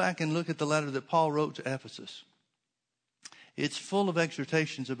you go back and look at the letter that Paul wrote to Ephesus, it's full of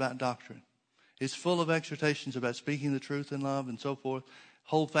exhortations about doctrine. It's full of exhortations about speaking the truth in love and so forth.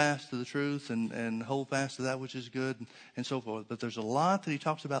 Hold fast to the truth and hold fast to that which is good and so forth. But there's a lot that he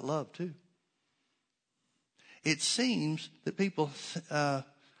talks about love too. It seems that people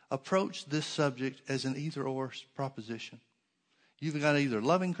approach this subject as an either-or proposition. You've got either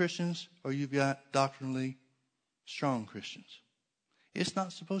loving Christians or you've got doctrinally strong Christians. It's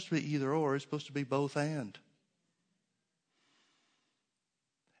not supposed to be either-or. It's supposed to be both and.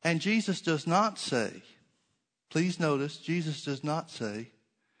 And Jesus does not say, please notice, Jesus does not say,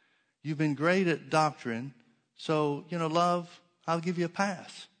 you've been great at doctrine, so, love, I'll give you a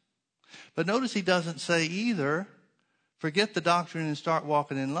pass. But notice he doesn't say either, forget the doctrine and start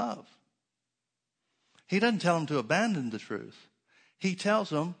walking in love. He doesn't tell them to abandon the truth. He tells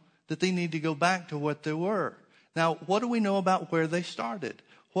them that they need to go back to what they were. Now, what do we know about where they started?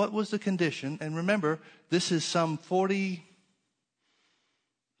 What was the condition? And remember, this is some 40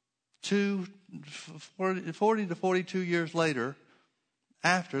 to 42 years later,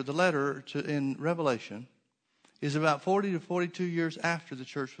 after the letter in Revelation, is about 40 to 42 years after the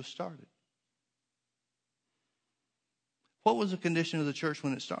church was started. What was the condition of the church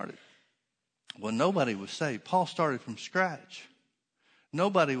when it started? Well, nobody was saved. Paul started from scratch.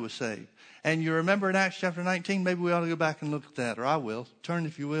 Nobody was saved. And you remember in Acts chapter 19, maybe we ought to go back and look at that, or I will. Turn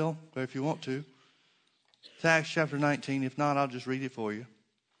if you will, or if you want to. It's Acts chapter 19. If not, I'll just read it for you.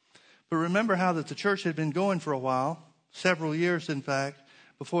 But remember how that the church had been going for a while, several years in fact,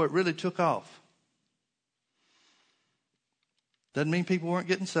 before it really took off. Doesn't mean people weren't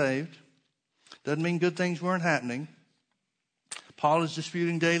getting saved. Doesn't mean good things weren't happening. Paul is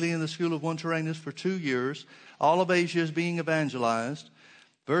disputing daily in the school of one Tyrannus for 2 years. All of Asia is being evangelized.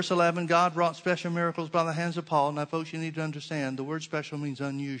 Verse 11, God wrought special miracles by the hands of Paul. Now, folks, you need to understand the word special means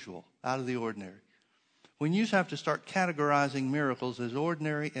unusual, out of the ordinary. When you have to start categorizing miracles as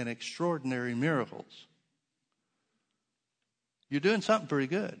ordinary and extraordinary miracles, you're doing something pretty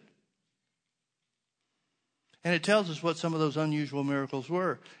good. And it tells us what some of those unusual miracles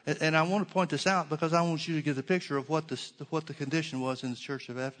were. And I want to point this out because I want you to get the picture of what the condition was in the church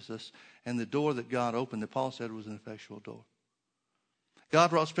of Ephesus and the door that God opened that Paul said was an effectual door.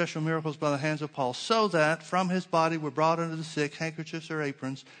 God wrought special miracles by the hands of Paul so that from his body were brought unto the sick handkerchiefs or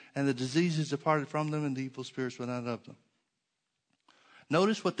aprons, and the diseases departed from them and the evil spirits went out of them.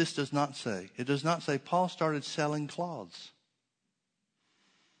 Notice what this does not say. It does not say Paul started selling cloths.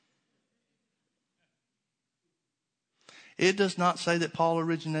 It does not say that Paul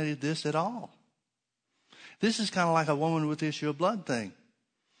originated this at all. This is kind of like a woman with the issue of blood thing.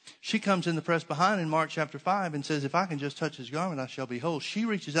 She comes in the press behind in Mark chapter 5 and says, if I can just touch his garment, I shall be whole. She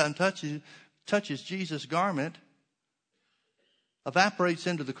reaches out and touches Jesus' garment, evaporates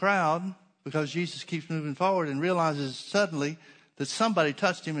into the crowd because Jesus keeps moving forward and realizes suddenly that somebody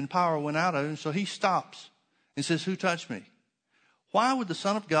touched him and power went out of him. So he stops and says, who touched me? Why would the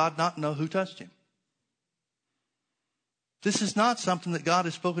Son of God not know who touched him? This is not something that God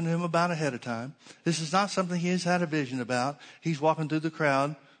has spoken to him about ahead of time. This is not something he has had a vision about. He's walking through the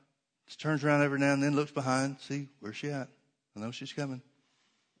crowd, turns around every now and then, looks behind. See, where's she at? I know she's coming.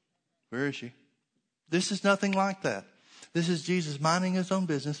 Where is she? This is nothing like that. This is Jesus minding his own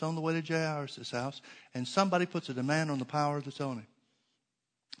business on the way to Jairus' house, and somebody puts a demand on the power that's on him.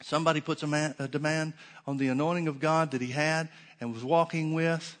 Somebody puts a demand on the anointing of God that he had and was walking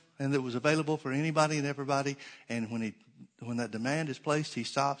with, and that was available for anybody and everybody. And when that demand is placed, he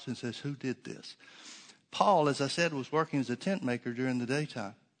stops and says, who did this? Paul, as I said, was working as a tent maker during the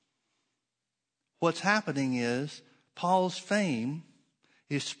daytime. What's happening is Paul's fame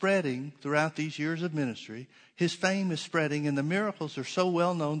is spreading throughout these years of ministry. His fame is spreading, and the miracles are so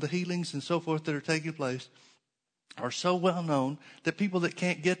well known, the healings and so forth that are taking place are so well known that people that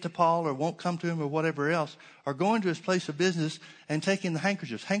can't get to Paul or won't come to him or whatever else are going to his place of business and taking the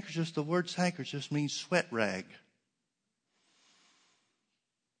handkerchiefs. Handkerchiefs, the word handkerchiefs means sweat rag.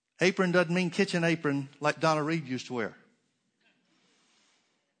 Apron doesn't mean kitchen apron like Donna Reed used to wear.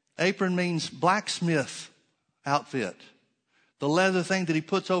 Apron means blacksmith outfit. The leather thing that he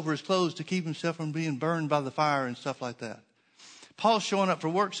puts over his clothes to keep himself from being burned by the fire and stuff like that. Paul's showing up for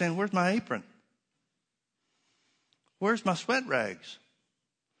work saying, where's my apron? Where's my sweat rags?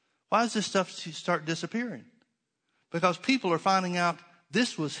 Why does this stuff start disappearing? Because people are finding out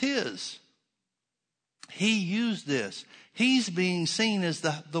this was his. He used this. He's being seen as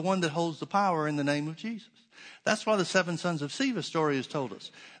the one that holds the power in the name of Jesus. That's why the 7 sons of Sceva story is told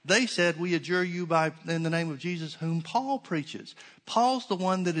us. They said, we adjure you in the name of Jesus whom Paul preaches. Paul's the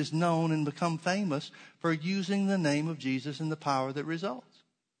one that is known and become famous for using the name of Jesus and the power that results.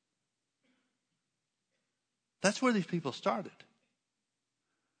 That's where these people started.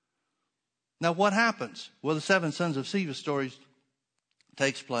 Now what happens? Well, the 7 sons of Sceva story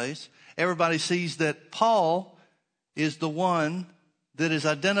takes place. Everybody sees that Paul is the one that is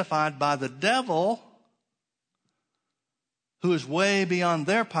identified by the devil, who is way beyond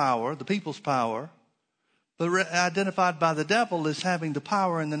their power, the people's power, but identified by the devil as having the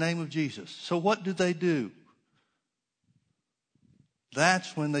power in the name of Jesus. So what do?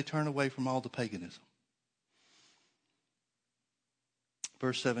 That's when they turn away from all the paganism.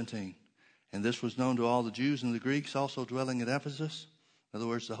 Verse 17. And this was known to all the Jews and the Greeks also dwelling at Ephesus. In other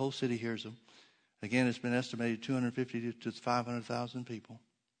words, the whole city hears them. Again, it's been estimated 250 to 500,000 people.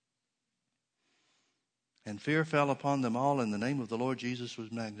 And fear fell upon them all, and the name of the Lord Jesus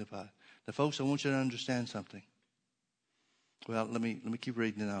was magnified. Now, folks, I want you to understand something. Well, let me keep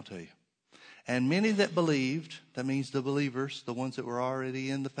reading and I'll tell you. And many that believed, that means the believers, the ones that were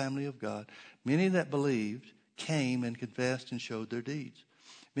already in the family of God, many that believed came and confessed and showed their deeds.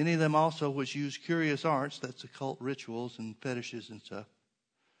 Many of them also which used curious arts, that's occult rituals and fetishes and stuff,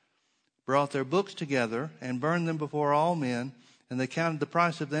 brought their books together and burned them before all men, and they counted the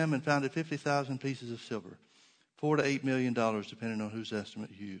price of them and found it 50,000 pieces of silver, $4 to $8 million, depending on whose estimate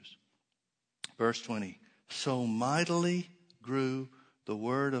you use. Verse 20, so mightily grew the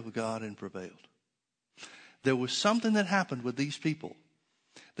word of God and prevailed. There was something that happened with these people,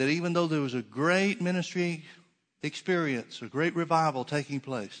 that even though there was a great ministry experience, a great revival taking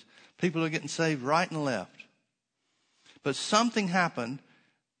place, people are getting saved right and left, but something happened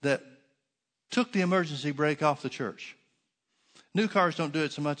that took the emergency brake off the church. New cars don't do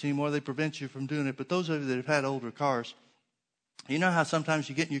it so much anymore. They prevent you from doing it. But those of you that have had older cars, you know how sometimes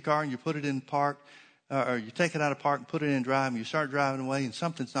you get in your car and you put it in park, or you take it out of park and put it in drive, and you start driving away and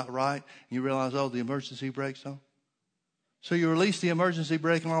something's not right, and you realize, oh, the emergency brake's on. So you release the emergency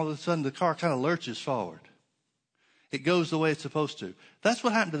brake, and all of a sudden the car kind of lurches forward. It goes the way it's supposed to. That's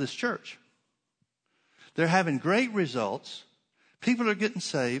what happened to this church. They're having great results. People are getting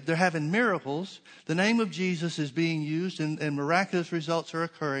saved. They're having miracles. The name of Jesus is being used, and miraculous results are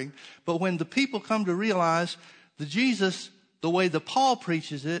occurring. But when the people come to realize the Jesus, the way that Paul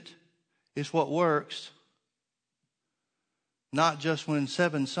preaches it, is what works, not just when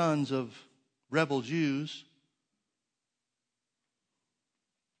 7 sons of rebel Jews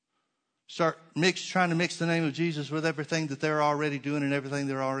start trying to mix the name of Jesus with everything that they're already doing and everything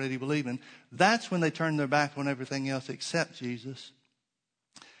they're already believing. That's when they turn their back on everything else except Jesus.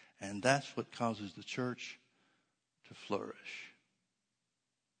 And that's what causes the church to flourish.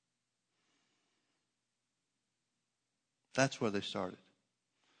 That's where they started.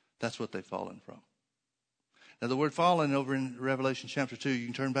 That's what they've fallen from. Now, the word fallen over in Revelation chapter 2, you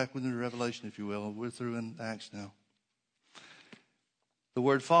can turn back with me to Revelation, if you will. We're through in Acts now. The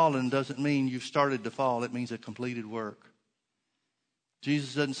word fallen doesn't mean you've started to fall. It means a completed work.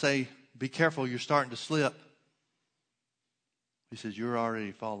 Jesus doesn't say, be careful, you're starting to slip. He says, you're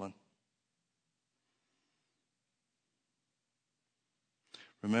already fallen.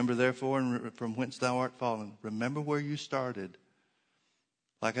 Remember, therefore, from whence thou art fallen. Remember where you started.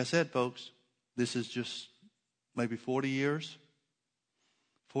 Like I said, folks, this is just maybe 40 years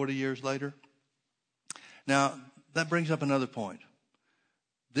later. Now, that brings up another point.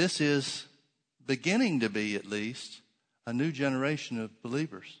 This is beginning to be, at least, a new generation of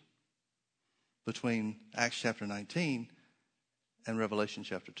believers between Acts chapter 19 and Revelation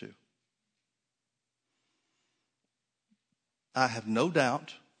chapter 2. I have no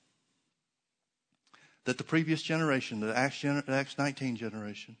doubt that the previous generation, the Acts 19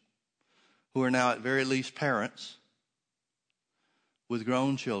 generation, who are now at very least parents with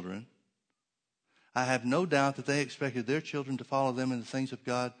grown children, I have no doubt that they expected their children to follow them in the things of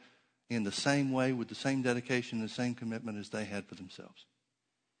God in the same way, with the same dedication and the same commitment as they had for themselves.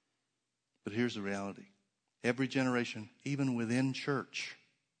 But here's the reality. Every generation, even within church,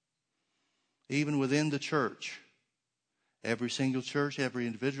 even within the church, every single church, every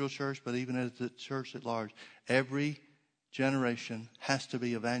individual church, but even as the church at large, every generation has to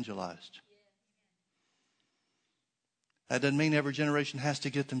be evangelized. That doesn't mean every generation has to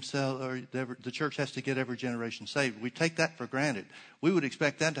get themselves, or the church has to get every generation saved. We take that for granted. We would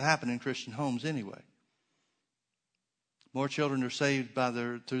expect that to happen in Christian homes anyway. More children are saved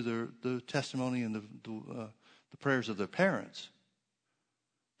through the testimony and the prayers of their parents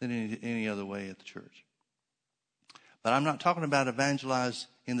than any other way at the church. But I'm not talking about evangelized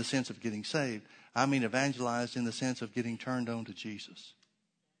in the sense of getting saved. I mean evangelized in the sense of getting turned on to Jesus.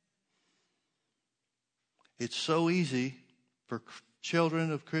 It's so easy for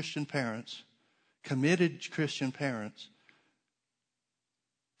children of Christian parents, committed Christian parents,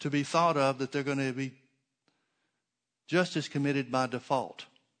 to be thought of that they're going to be just as committed by default.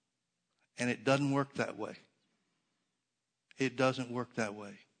 And it doesn't work that way. It doesn't work that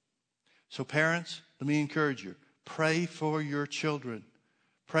way. So parents, let me encourage you. Pray for your children.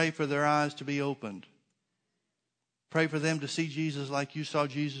 Pray for their eyes to be opened. Pray for them to see Jesus like you saw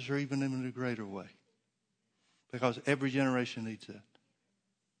Jesus, or even in a greater way. Because every generation needs that.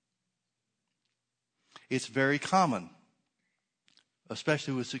 It's very common,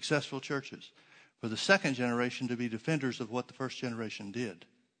 especially with successful churches, for the second generation to be defenders of what the first generation did,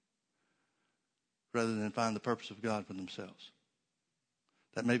 rather than find the purpose of God for themselves.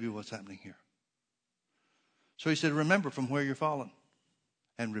 That may be what's happening here. So he said, remember from where you're fallen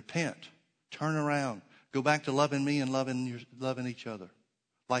and repent. Turn around. Go back to loving me and loving each other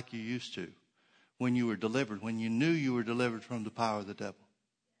like you used to when you were delivered, when you knew you were delivered from the power of the devil.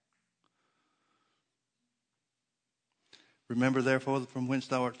 Remember, therefore, from whence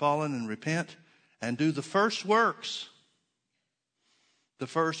thou art fallen, and repent and do the first works. The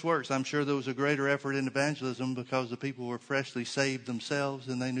first works. I'm sure there was a greater effort in evangelism because the people were freshly saved themselves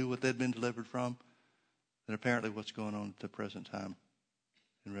and they knew what they'd been delivered from, than apparently what's going on at the present time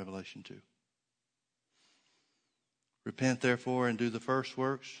in Revelation 2. Repent, therefore, and do the first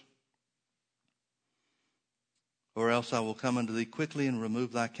works, or else I will come unto thee quickly and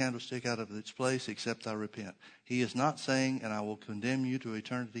remove thy candlestick out of its place, except thou repent. He is not saying, and I will condemn you to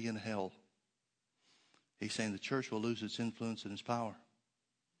eternity in hell. He's saying the church will lose its influence and its power.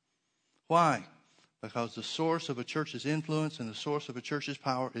 Why? Because the source of a church's influence and the source of a church's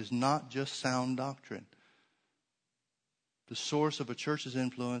power is not just sound doctrine. The source of a church's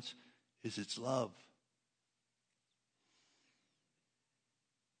influence is its love.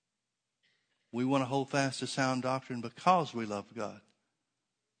 We want to hold fast to sound doctrine because we love God,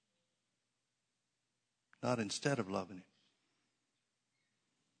 not instead of loving Him.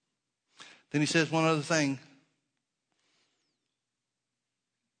 Then he says one other thing.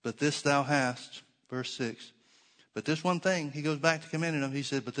 But this thou hast, verse 6. But this one thing, he goes back to commending them. He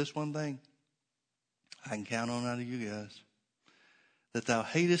said, but this one thing I can count on out of you guys, that thou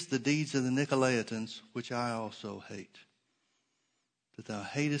hatest the deeds of the Nicolaitans, which I also hate. That thou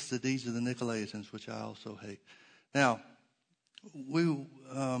hatest the deeds of the Nicolaitans, which I also hate. Now,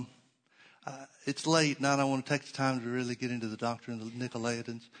 it's late, and I don't want to take the time to really get into the doctrine of the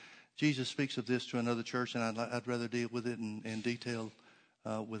Nicolaitans. Jesus speaks of this to another church, and I'd rather deal with it in detail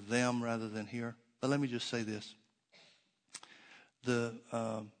with them rather than here. But let me just say this. The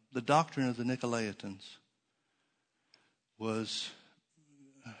doctrine of the Nicolaitans was,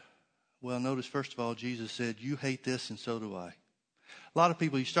 well, notice first of all, Jesus said, you hate this and so do I. A lot of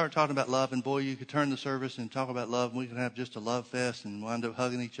people, you start talking about love, and boy, you could turn the service and talk about love, and we can have just a love fest and wind up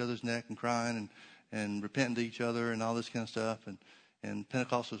hugging each other's neck and crying and repenting to each other and all this kind of stuff. And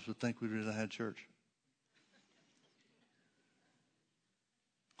Pentecostals would think we really had church.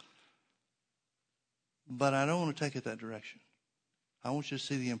 But I don't want to take it that direction. I want you to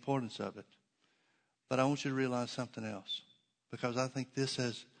see the importance of it. But I want you to realize something else. Because I think this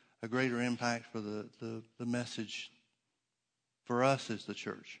has a greater impact for the message for us as the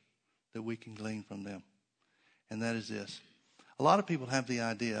church that we can glean from them. And that is this. A lot of people have the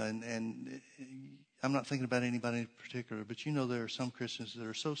idea, and I'm not thinking about anybody in particular, but you know there are some Christians that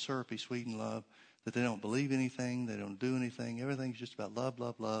are so syrupy sweet in love that they don't believe anything, they don't do anything. Everything's just about love,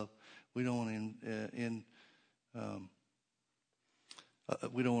 love, love. We don't want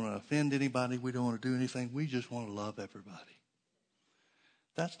to offend anybody. We don't want to do anything. We just want to love everybody.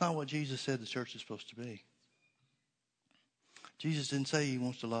 That's not what Jesus said the church is supposed to be. Jesus didn't say he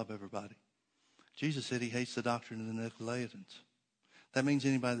wants to love everybody. Jesus said he hates the doctrine of the Nicolaitans. That means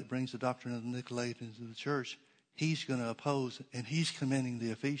anybody that brings the doctrine of the Nicolaitans to the church, he's going to oppose, and he's commending the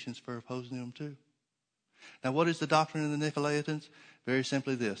Ephesians for opposing them too. Now, what is the doctrine of the Nicolaitans? Very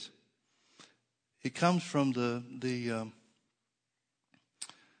simply this. It comes from the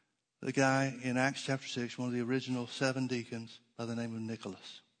guy in Acts chapter 6, one of the original 7 deacons by the name of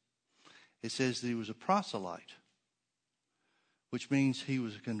Nicholas. It says that he was a proselyte, which means he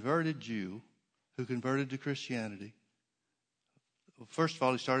was a converted Jew who converted to Christianity. First of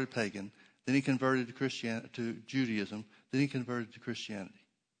all, he started pagan. Then he converted to Judaism. Then he converted to Christianity.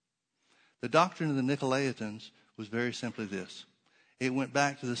 The doctrine of the Nicolaitans was very simply this. It went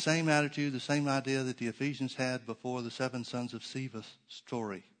back to the same attitude, the same idea that the Ephesians had before the 7 sons of Sceva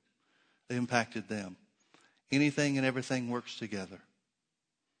story impacted them. Anything and everything works together.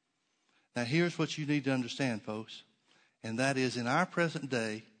 Now, here's what you need to understand, folks. And that is, in our present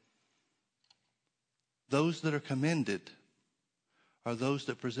day, those that are commended are those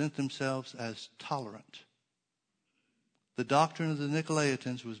that present themselves as tolerant. The doctrine of the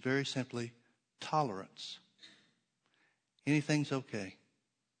Nicolaitans was very simply tolerance. Anything's okay.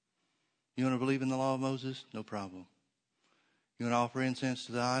 You want to believe in the law of Moses? No problem. You want to offer incense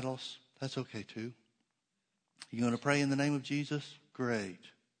to the idols? That's okay too. You want to pray in the name of Jesus? Great.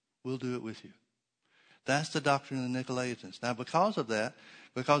 We'll do it with you. That's the doctrine of the Nicolaitans. Now, because of that,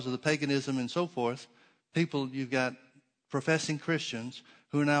 because of the paganism and so forth, you've got professing Christians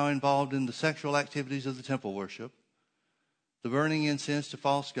who are now involved in the sexual activities of the temple worship, the burning incense to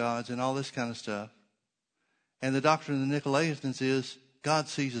false gods, and all this kind of stuff. And the doctrine of the Nicolaitans is God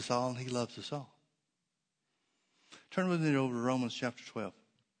sees us all and he loves us all. Turn with me over to Romans chapter 12.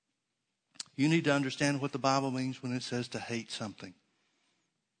 You need to understand what the Bible means when it says to hate something.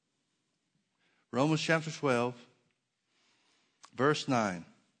 Romans chapter 12, verse 9.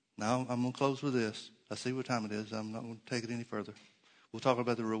 Now, I'm going to close with this. I see what time it is. I'm not going to take it any further. We'll talk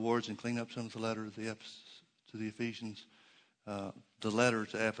about the rewards and clean up some of the letter to the Ephesians, the letter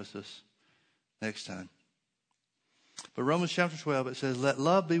to Ephesus next time. But Romans chapter 12, it says, let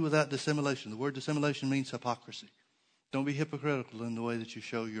love be without dissimulation. The word dissimulation means hypocrisy. Don't be hypocritical in the way that you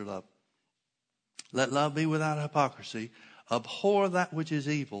show your love. Let love be without hypocrisy. Abhor that which is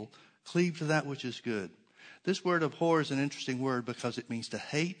evil. Cleave to that which is good. This word abhor is an interesting word because it means to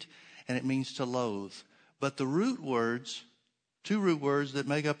hate and it means to loathe. But the root words, 2 root words that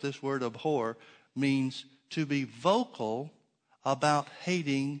make up this word abhor, means to be vocal about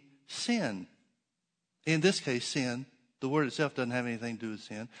hating sin. In this case, sin. The word itself doesn't have anything to do with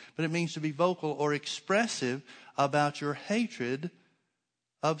sin. But it means to be vocal or expressive about your hatred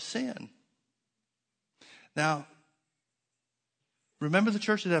of sin. Now, Remember the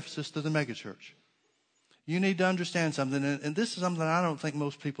church at Ephesus to the megachurch. You need to understand something, and this is something I don't think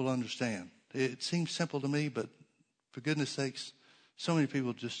most people understand. It seems simple to me, but for goodness sakes, so many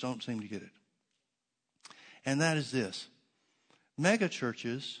people just don't seem to get it. And that is this.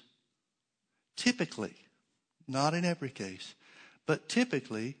 Megachurches typically, not in every case, but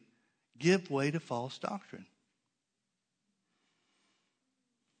typically give way to false doctrine.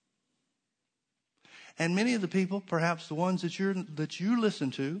 And many of the people, perhaps the ones that you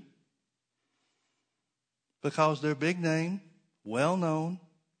listen to, because they're big name, well known,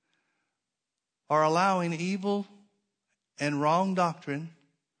 are allowing evil and wrong doctrine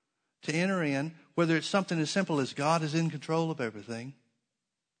to enter in, whether it's something as simple as God is in control of everything,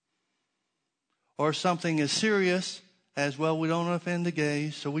 or something as serious as, well, we don't offend the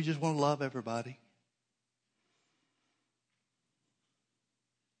gays, so we just want to love everybody.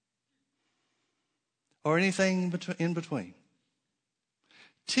 Or anything in between.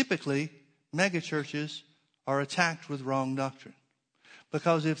 Typically, megachurches are attacked with wrong doctrine.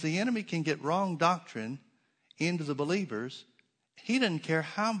 Because if the enemy can get wrong doctrine into the believers, he doesn't care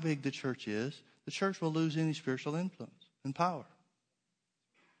how big the church is, the church will lose any spiritual influence and power.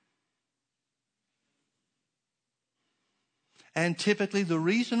 And typically the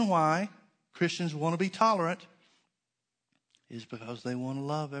reason why Christians want to be tolerant is because they want to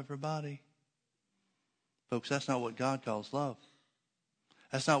love everybody. Folks, that's not what God calls love.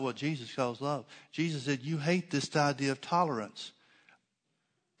 That's not what Jesus calls love. Jesus said, you hate this idea of tolerance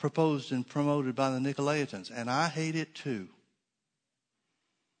proposed and promoted by the Nicolaitans, and I hate it too.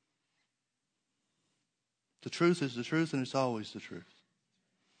 The truth is the truth, and it's always the truth.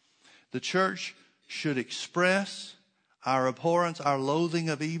 The church should express our abhorrence, our loathing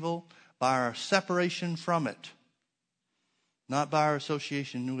of evil by our separation from it, not by our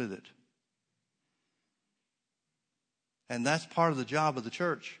association with it. And that's part of the job of the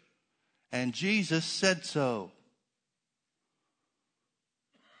church. And Jesus said so.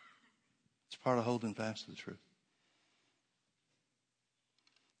 It's part of holding fast to the truth.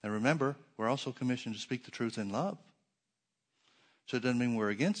 And remember, we're also commissioned to speak the truth in love. So it doesn't mean we're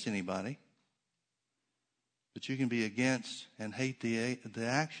against anybody. But you can be against and hate the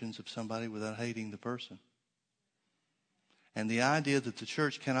actions of somebody without hating the person. And the idea that the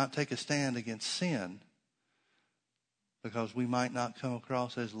church cannot take a stand against sin because we might not come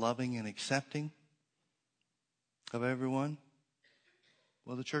across as loving and accepting of everyone.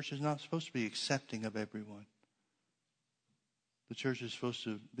 Well, the church is not supposed to be accepting of everyone. The church is supposed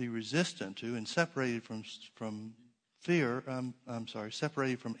to be resistant to and separated from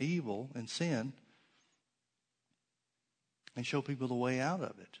separated from evil and sin, and show people the way out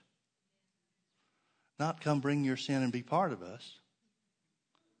of it. Not come bring your sin and be part of us,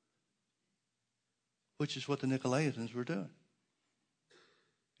 which is what the Nicolaitans were doing.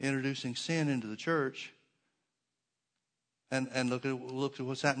 Introducing sin into the church. And look at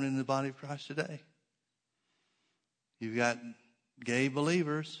what's happening in the body of Christ today. You've got gay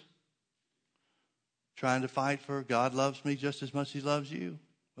believers trying to fight for God loves me just as much as he loves you.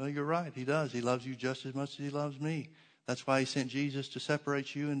 Well, you're right. He does. He loves you just as much as he loves me. That's why he sent Jesus to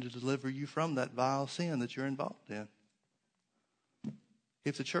separate you and to deliver you from that vile sin that you're involved in.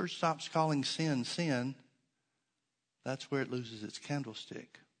 If the church stops calling sin, sin, that's where it loses its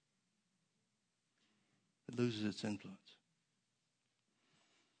candlestick. It loses its influence.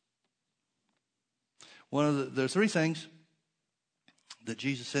 There are three things that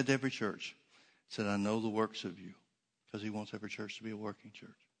Jesus said to every church. He said, I know the works of you, because he wants every church to be a working church.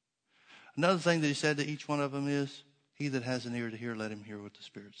 Another thing that he said to each one of them is, he that has an ear to hear, let him hear what the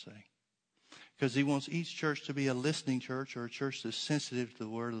Spirit's saying. Because he wants each church to be a listening church, or a church that's sensitive to the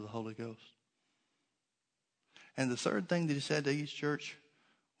word of the Holy Ghost. And the third thing that he said to each church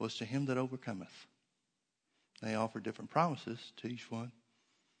was, to him that overcometh. They offered different promises to each one.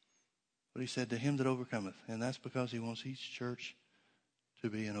 But he said, to him that overcometh. And that's because he wants each church to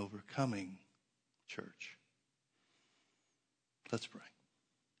be an overcoming church. Let's pray.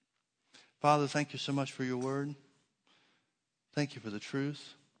 Father, thank you so much for your word. Thank you for the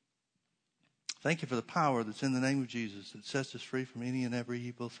truth. Thank you for the power that's in the name of Jesus that sets us free from any and every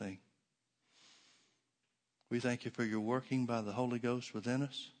evil thing. We thank you for your working by the Holy Ghost within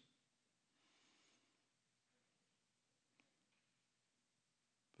us.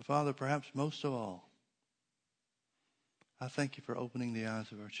 But Father, perhaps most of all, I thank you for opening the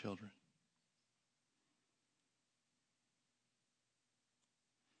eyes of our children.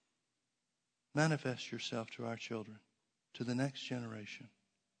 Manifest yourself to our children, to the next generation,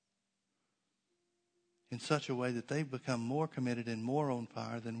 in such a way that they become more committed and more on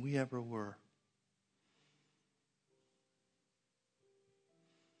fire than we ever were.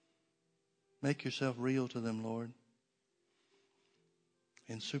 Make yourself real to them, Lord,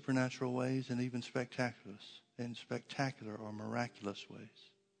 in supernatural ways and even spectacular or miraculous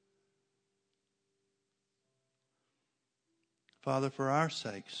ways. Father, for our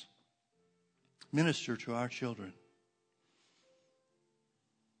sakes, minister to our children.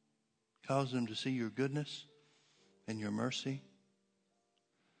 Cause them to see your goodness and your mercy.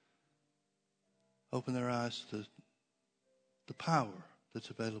 Open their eyes to the power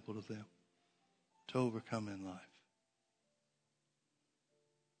that's available to them to overcome in life.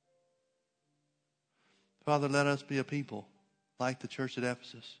 Father, let us be a people like the church at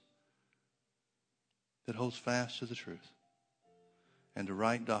Ephesus that holds fast to the truth and to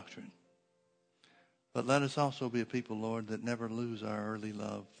right doctrine. But let us also be a people, Lord, that never lose our early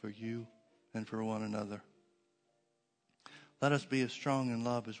love for you and for one another. Let us be as strong in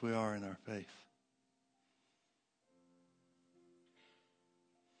love as we are in our faith.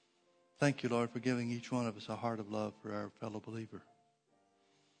 Thank you, Lord, for giving each one of us a heart of love for our fellow believer.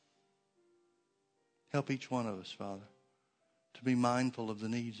 Help each one of us, Father, to be mindful of the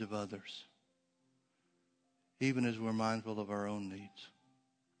needs of others, even as we're mindful of our own needs.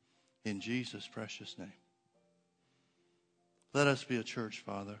 In Jesus' precious name. Let us be a church,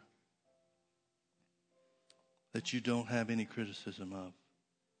 Father, that you don't have any criticism of,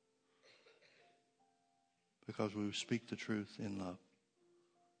 because we will speak the truth in love.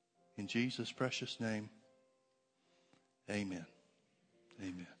 In Jesus' precious name, amen.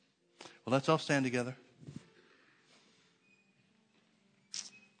 Amen. Well, let's all stand together.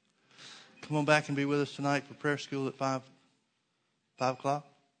 Come on back and be with us tonight for prayer school at 5 o'clock.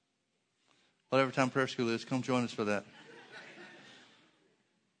 Whatever time prayer school is, come join us for that.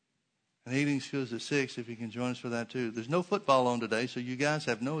 And evening school is at 6 if you can join us for that too. There's no football on today, so you guys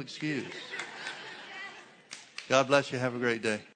have no excuse. God bless you. Have a great day.